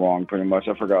going wrong. Pretty much.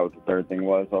 I forgot what the third thing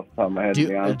was off the top of my head. Do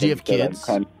you have kids?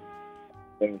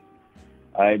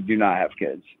 I do not have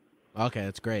kids. Okay,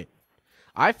 that's great.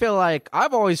 I feel like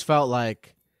I've always felt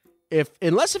like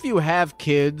unless you have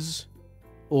kids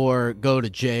or go to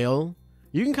jail,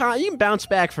 you can bounce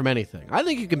back from anything. I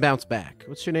think you can bounce back.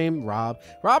 What's your name? Rob?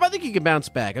 Rob, I think you can bounce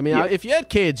back. I mean, if you had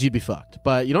kids, you'd be fucked.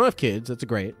 But you don't have kids. That's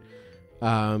great.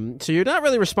 So you're not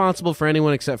really responsible for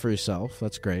anyone except for yourself.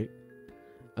 That's great.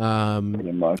 I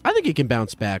think you can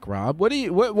bounce back, Rob. What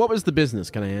was the business,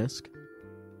 can I ask?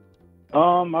 I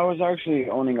was actually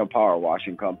owning a power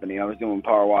washing company. I was doing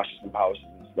power washes in houses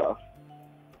and stuff.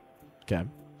 Okay.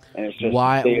 And it's just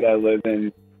the state I live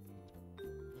in.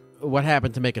 What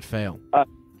happened to make it fail? I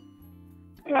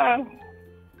don't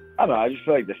know. I just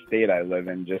feel like the state I live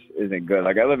in just isn't good.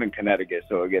 Like, I live in Connecticut,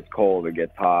 so it gets cold, it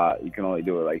gets hot. You can only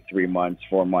do it like 3 months,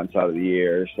 4 months out of the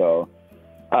year. So,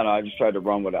 I don't know. I just tried to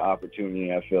run with an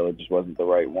opportunity. I feel it just wasn't the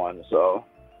right one. So,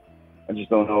 I just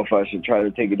don't know if I should try to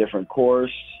take a different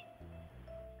course,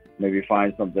 maybe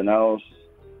find something else.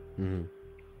 Mm-hmm.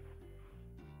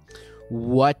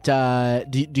 What,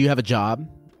 do you have a job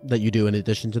that you do in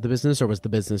addition to the business, or was the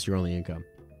business your only income?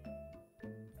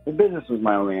 The business was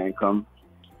my only income.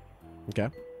 Okay.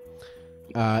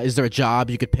 Is there a job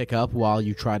you could pick up while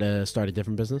you try to start a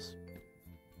different business?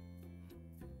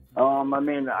 I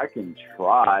mean, I can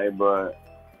try, but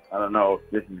I don't know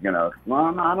if this is gonna.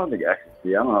 Well, no, I don't think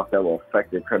ecstasy. I don't know if that will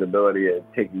affect their credibility of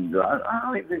taking drugs. I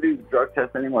don't even do drug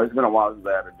tests anymore. It's been a while since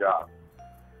I had a job,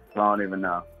 so I don't even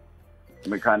know.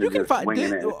 I'm kind of just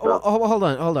winging it. Hold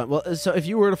on. Well, so if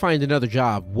you were to find another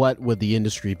job, what would the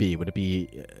industry be? Would it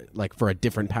be like for a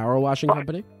different power washing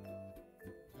company?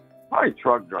 Probably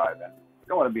truck driving. I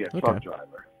don't want to be a truck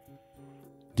driver.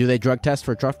 Do they drug test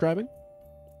for truck driving?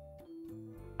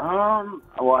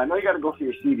 Well, I know you got to go for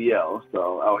your CDL.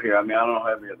 So out here, I mean, I don't know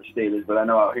how every other state is, but I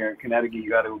know out here in Connecticut, you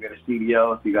got to go get a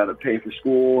CDL. So you got to pay for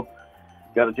school.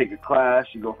 You got to take a class.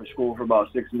 You go for school for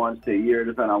about 6 months to a year,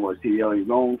 depending on what CDL you're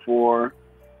going for.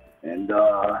 And,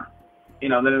 then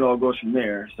it all goes from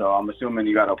there. So I'm assuming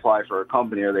you got to apply for a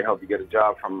company or they help you get a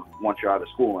job from once you're out of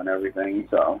school and everything.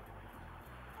 So.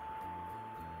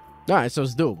 All right, so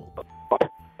it's doable.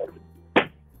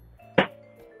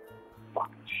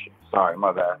 Sorry,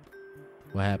 my bad.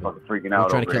 What happened? I'm freaking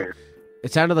out over here.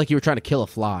 It sounded like you were trying to kill a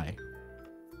fly.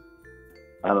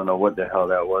 I don't know what the hell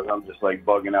that was. I'm just like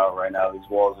bugging out right now. These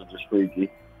walls are just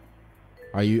freaky.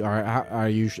 Are you?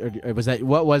 Was that?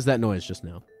 What was that noise just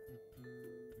now?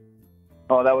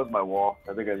 Oh, that was my wall.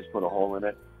 I think I just put a hole in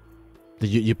it. Did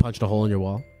you punched a hole in your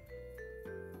wall?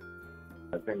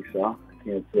 I think so. I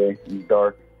can't say. It's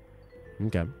dark.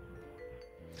 Okay.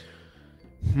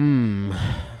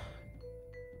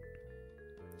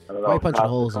 Why are you punching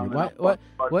holes in? What's?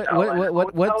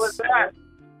 That?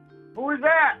 Who is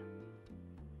that?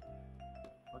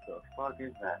 What the fuck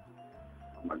is that?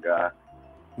 Oh my god.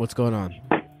 What's going on?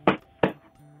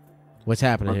 What's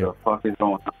happening here? What the fuck is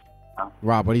going on?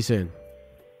 Rob, what are you saying?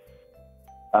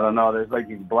 I don't know. There's like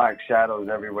these black shadows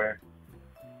everywhere.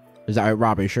 Is that right,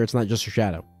 Rob? Are you sure it's not just a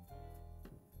shadow?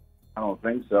 I don't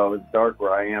think so. It's dark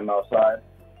where I am outside.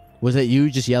 Was it you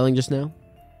just yelling just now?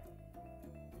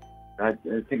 I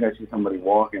think I see somebody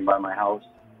walking by my house.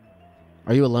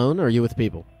 Are you alone or are you with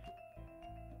people?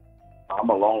 I'm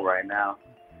alone right now.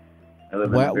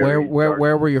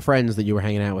 Where were your friends that you were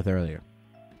hanging out with earlier?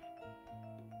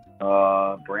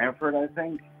 Brantford, I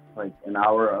think. Like an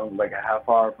hour, like a half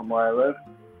hour from where I live.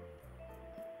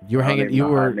 You were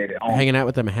hanging out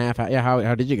with them a half hour. Yeah,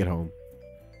 how did you get home?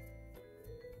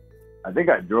 I think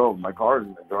I drove. My car's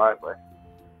in the driveway.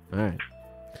 All right.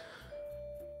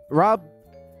 Rob?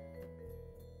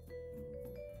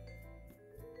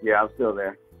 Yeah, I'm still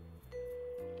there.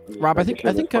 Rob, I think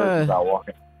you should go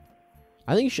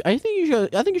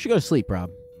to sleep,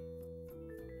 Rob.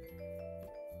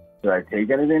 Should I take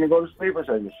anything to go to sleep, or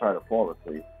should I just try to fall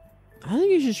asleep? I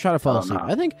think you should try to fall asleep.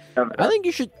 I think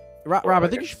you should, Rob. I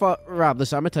think you should fall. Rob,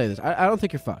 listen, I'm gonna tell you this. I don't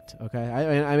think you're fucked. Okay.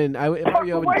 If I were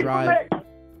you, I would drive.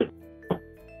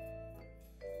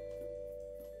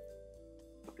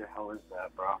 What the hell is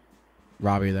that, bro?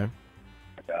 Rob, are you there?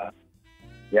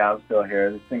 Yeah, I'm still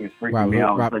here. This thing is freaking me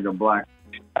out. It's like a black.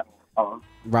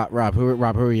 Rob, who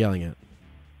are you yelling at?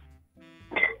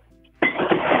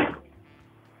 I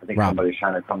think somebody's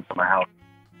trying to come to my house.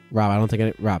 Rob, I don't think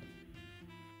any. Rob.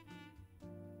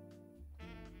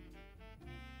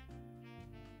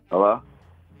 Hello?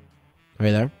 Are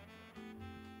you there?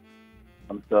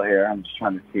 I'm still here. I'm just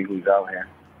trying to see who's out here.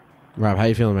 Rob, how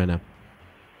you feeling right now?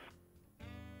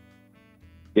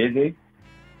 Busy?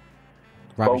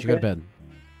 Rob, you should go to bed.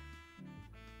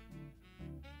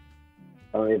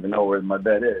 I don't even know where my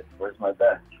bed is. Where's my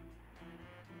bed?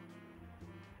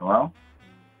 Hello?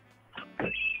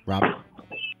 Rob?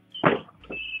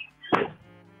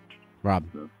 Rob?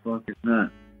 What the fuck is that?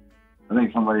 I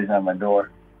think somebody's at my door.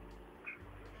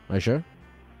 Are you sure?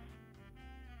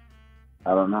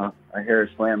 I don't know. I hear it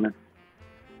slamming.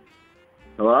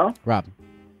 Hello? Rob?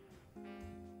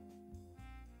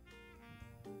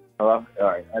 Hello? All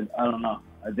right. I don't know.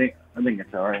 I think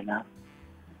it's all right now.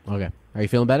 Okay. Are you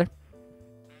feeling better?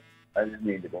 I just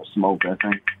need to go smoke, I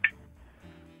think.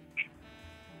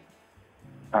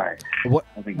 All right.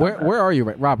 Where are you,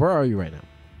 Rob? Where are you right now?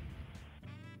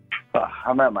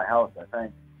 I'm at my house, I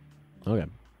think. Okay.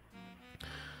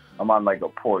 I'm on like a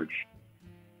porch.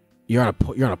 You're on a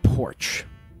porch.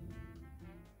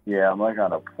 Yeah, I'm like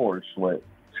on a porch with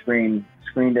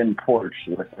screened-in porch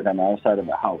listed on the outside of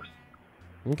the house.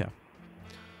 Okay.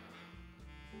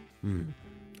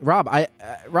 Rob,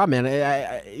 Rob, man,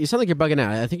 you sound like you're bugging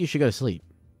out. I think you should go to sleep.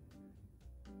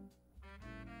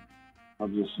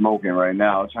 I'm just smoking right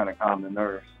now, trying to calm the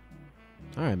nerves.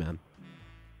 All right, man.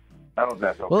 I hope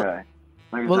that's okay.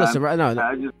 Listen, no,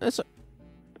 I just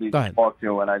go ahead. Talk to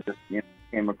you, and I just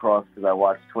came across because I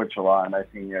watch Twitch a lot, and I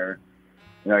seen your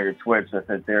your Twitch that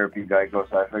said therapy Gecko,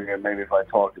 so I figured maybe if I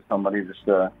talk to somebody just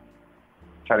to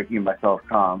try to keep myself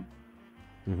calm.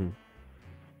 Mm-hmm.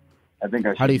 I think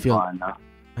I should How do you be feel? fine now.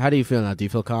 How do you feel now? Do you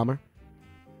feel calmer?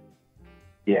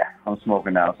 Yeah, I'm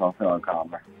smoking now, so I'm feeling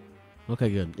calmer. Okay,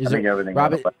 good. I think everything.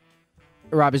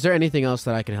 Rob, is there anything else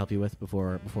that I can help you with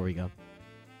before we go?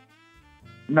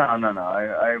 No.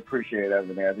 I appreciate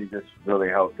everything. I think this really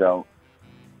helped out.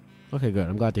 Okay, good.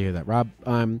 I'm glad to hear that, Rob.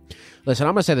 Listen,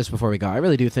 I'm gonna say this before we go. I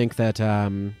really do think that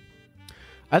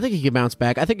I think you can bounce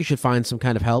back. I think you should find some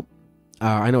kind of help.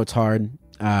 I know it's hard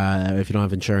if you don't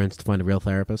have insurance to find a real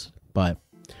therapist, but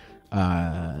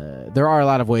there are a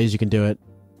lot of ways you can do it.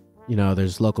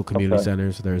 There's local community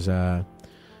centers. There's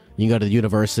you can go to the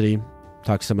university,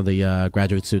 talk to some of the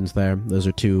graduate students there. Those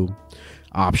are two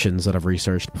options that I've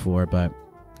researched before. But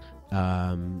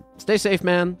stay safe,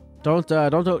 man. Don't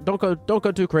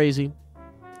go too crazy.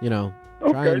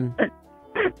 Try and.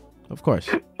 Of course.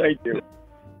 Thank you.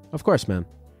 Of course, man.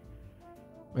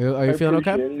 Are you feeling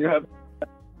okay?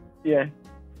 Yeah.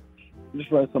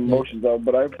 Just let some emotions out,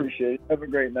 but I appreciate it. Have a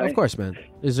great night. Of course, man.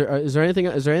 Is there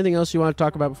anything else you want to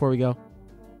talk about before we go?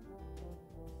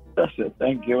 That's it.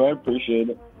 Thank you. I appreciate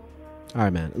it. All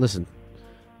right, man. Listen.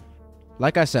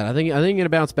 Like I said, I think you're gonna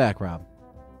bounce back, Rob.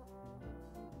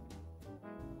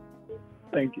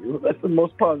 Thank you. That's the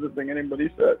most positive thing anybody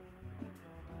said.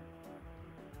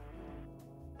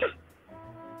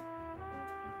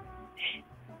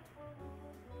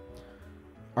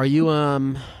 Are you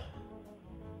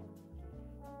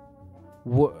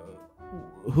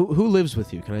who lives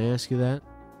with you? Can I ask you that?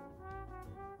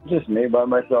 Just me by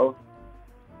myself.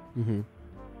 Mm-hmm.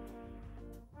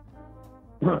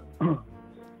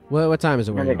 What time is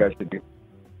it? I think I should be.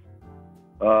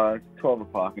 12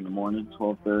 o'clock in the morning.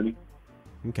 12:30.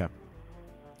 Okay.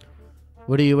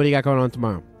 What do you got going on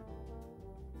tomorrow?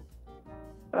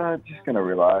 Just gonna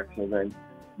relax. I think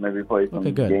maybe play some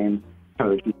games.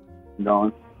 Try to keep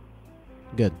going.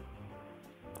 Good.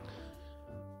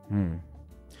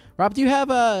 Rob, do you have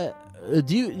I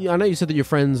know you said that your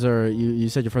friends are you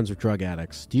said your friends are drug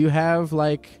addicts. Do you have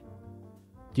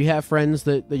friends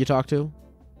that you talk to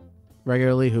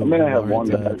regularly who I have one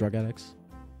drug addicts?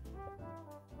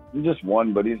 Just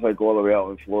one, but he's like all the way out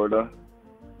in Florida.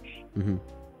 Mm-hmm.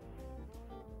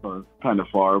 So it's kind of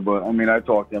far, but I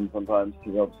talk to him sometimes.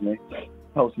 He helps me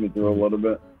through a little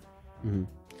bit. Mm-hmm.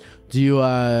 Do you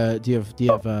have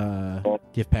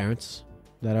parents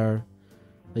that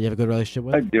you have a good relationship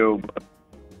with? I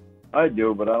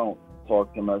do, but I don't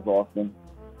talk to them as often.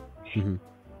 Mm-hmm.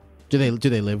 Do they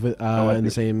live with in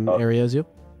the same area as you?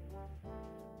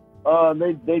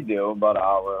 They do about an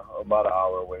hour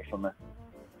away from me.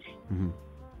 Mm-hmm.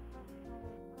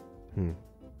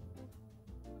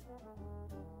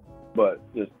 But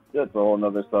that's a whole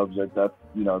nother subject. That's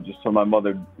just for my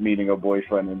mother meeting a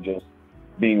boyfriend and just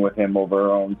being with him over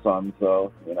her own son.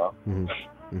 So Mm-hmm.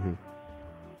 Mm-hmm.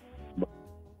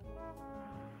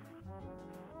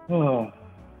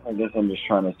 I guess I'm just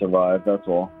trying to survive. That's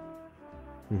all.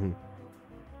 Mm-hmm.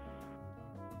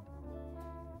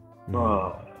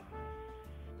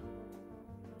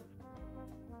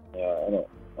 Yeah, I don't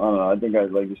know. I think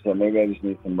like you said, maybe I just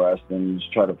need some rest and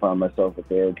just try to find myself a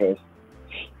therapist.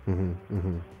 Mm-hmm.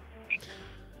 Mm-hmm.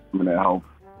 I'm gonna help.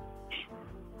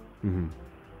 Mm-hmm.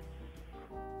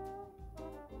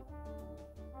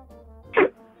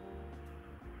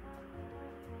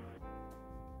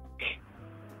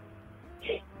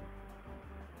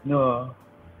 No,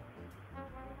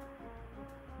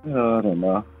 I don't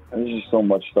know. There's just so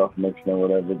much stuff mixed in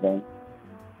with everything.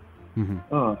 Mm-hmm.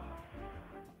 Oh.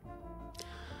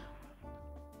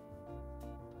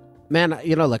 Man,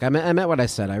 look, I meant what I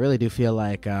said. I really do feel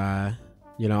like,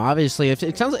 obviously, if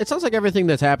it sounds like everything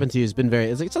that's happened to you has been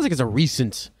it sounds like it's a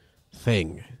recent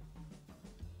thing.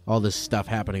 All this stuff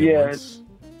happening at once.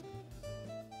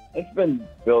 It's been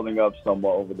building up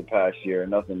somewhat over the past year.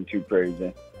 Nothing too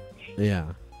crazy.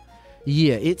 Yeah.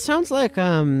 It sounds like,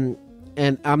 and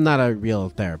I'm not a real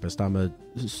therapist. I'm a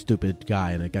stupid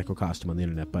guy in a Gecko costume on the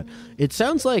internet, but it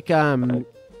sounds like,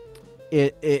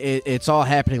 it's all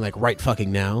happening like right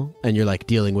fucking now, and you're like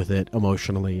dealing with it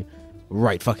emotionally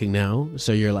right fucking now.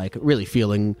 So you're like really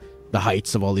feeling the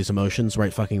heights of all these emotions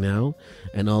right fucking now,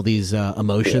 and all these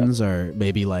emotions are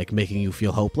maybe like making you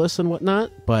feel hopeless and whatnot.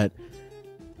 But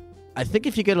I think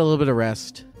if you get a little bit of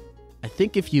rest, I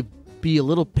think if you be a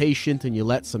little patient and you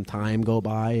let some time go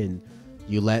by and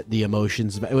you let the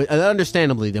emotions,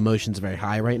 understandably the emotions are very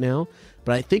high right now,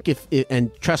 but I think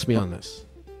and trust me on this,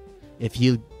 if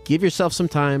you give yourself some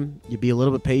time, you be a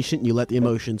little bit patient, you let the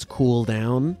emotions cool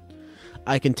down.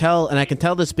 I can tell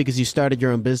this because you started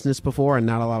your own business before and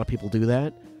not a lot of people do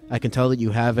that. I can tell that you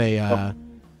have a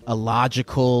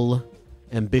logical,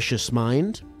 ambitious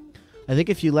mind. I think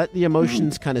if you let the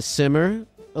emotions kind of simmer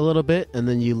a little bit, and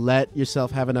then you let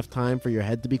yourself have enough time for your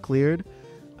head to be cleared,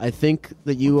 I think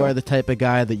that you are the type of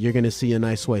guy that you're going to see a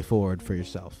nice way forward for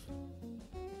yourself.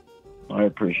 I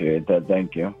appreciate that.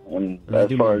 Thank you. And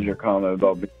as far as your comment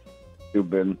about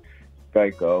being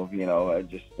Gecko, you know, I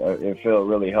feel it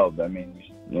really helped. I mean,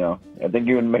 you know, I think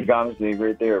you would make honestly a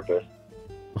great therapist.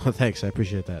 Oh, thanks. I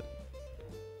appreciate that.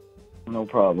 No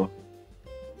problem.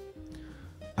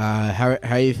 How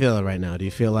are you feeling right now? Do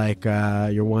you feel like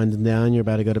you're winding down? You're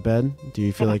about to go to bed? Do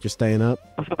you feel like you're staying up?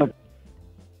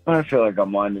 I feel like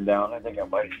I'm winding down. I think I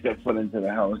might get put into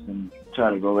the house and try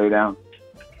to go lay down.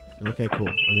 Okay, cool.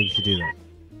 I think you should do that.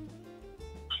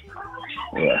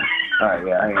 Yeah. All right,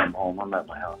 yeah, I am home. I'm at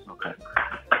my house. Okay.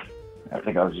 I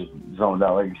think I was just zoned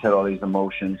out. Like you said, all these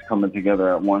emotions coming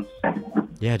together at once.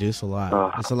 Yeah, dude, it's a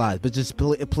lot. It's a lot. But just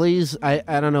please, I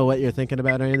don't know what you're thinking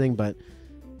about or anything, but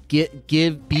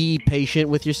be patient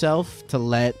with yourself to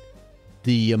let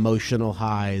the emotional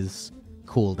highs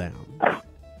cool down.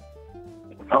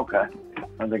 Okay.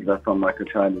 I think that's something I could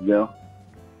try to do.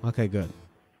 Okay, good.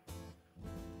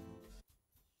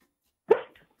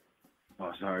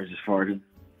 Oh, sorry, I just farted.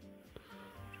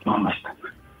 Oh, my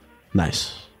stomach.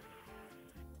 Nice.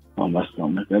 Oh, my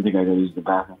stomach. I think I gotta use the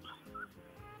bathroom.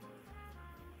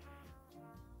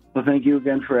 Well, thank you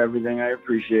again for everything. I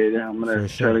appreciate it. I'm gonna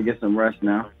try to get some rest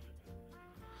now.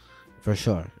 For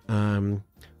sure.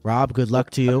 Rob, good luck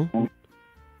to you.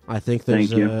 I think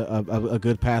there's a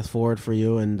good path forward for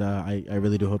you, and I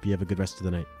really do hope you have a good rest of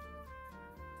the night.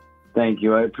 Thank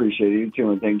you. I appreciate it. You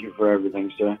too, and thank you for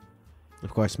everything, sir.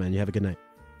 Of course, man. You have a good night.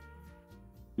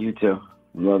 You too.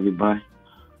 Love you. Bye.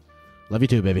 Love you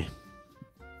too, baby.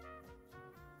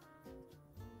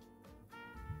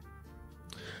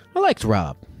 I liked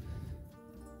Rob.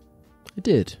 I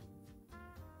did.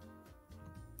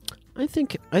 I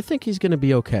think he's gonna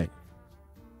be okay.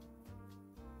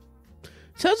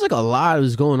 Sounds like a lot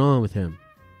was going on with him.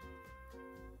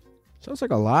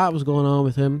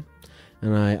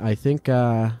 And I think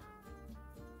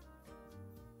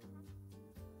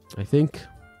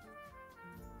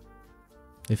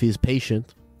if he's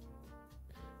patient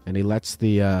and he lets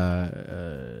the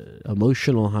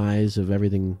emotional highs of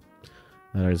everything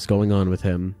that is going on with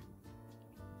him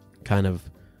kind of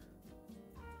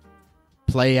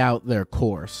play out their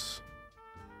course,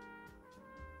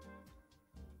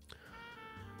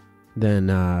 then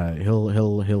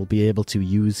he'll be able to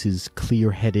use his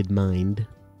clear-headed mind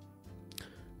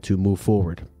to move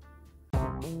forward.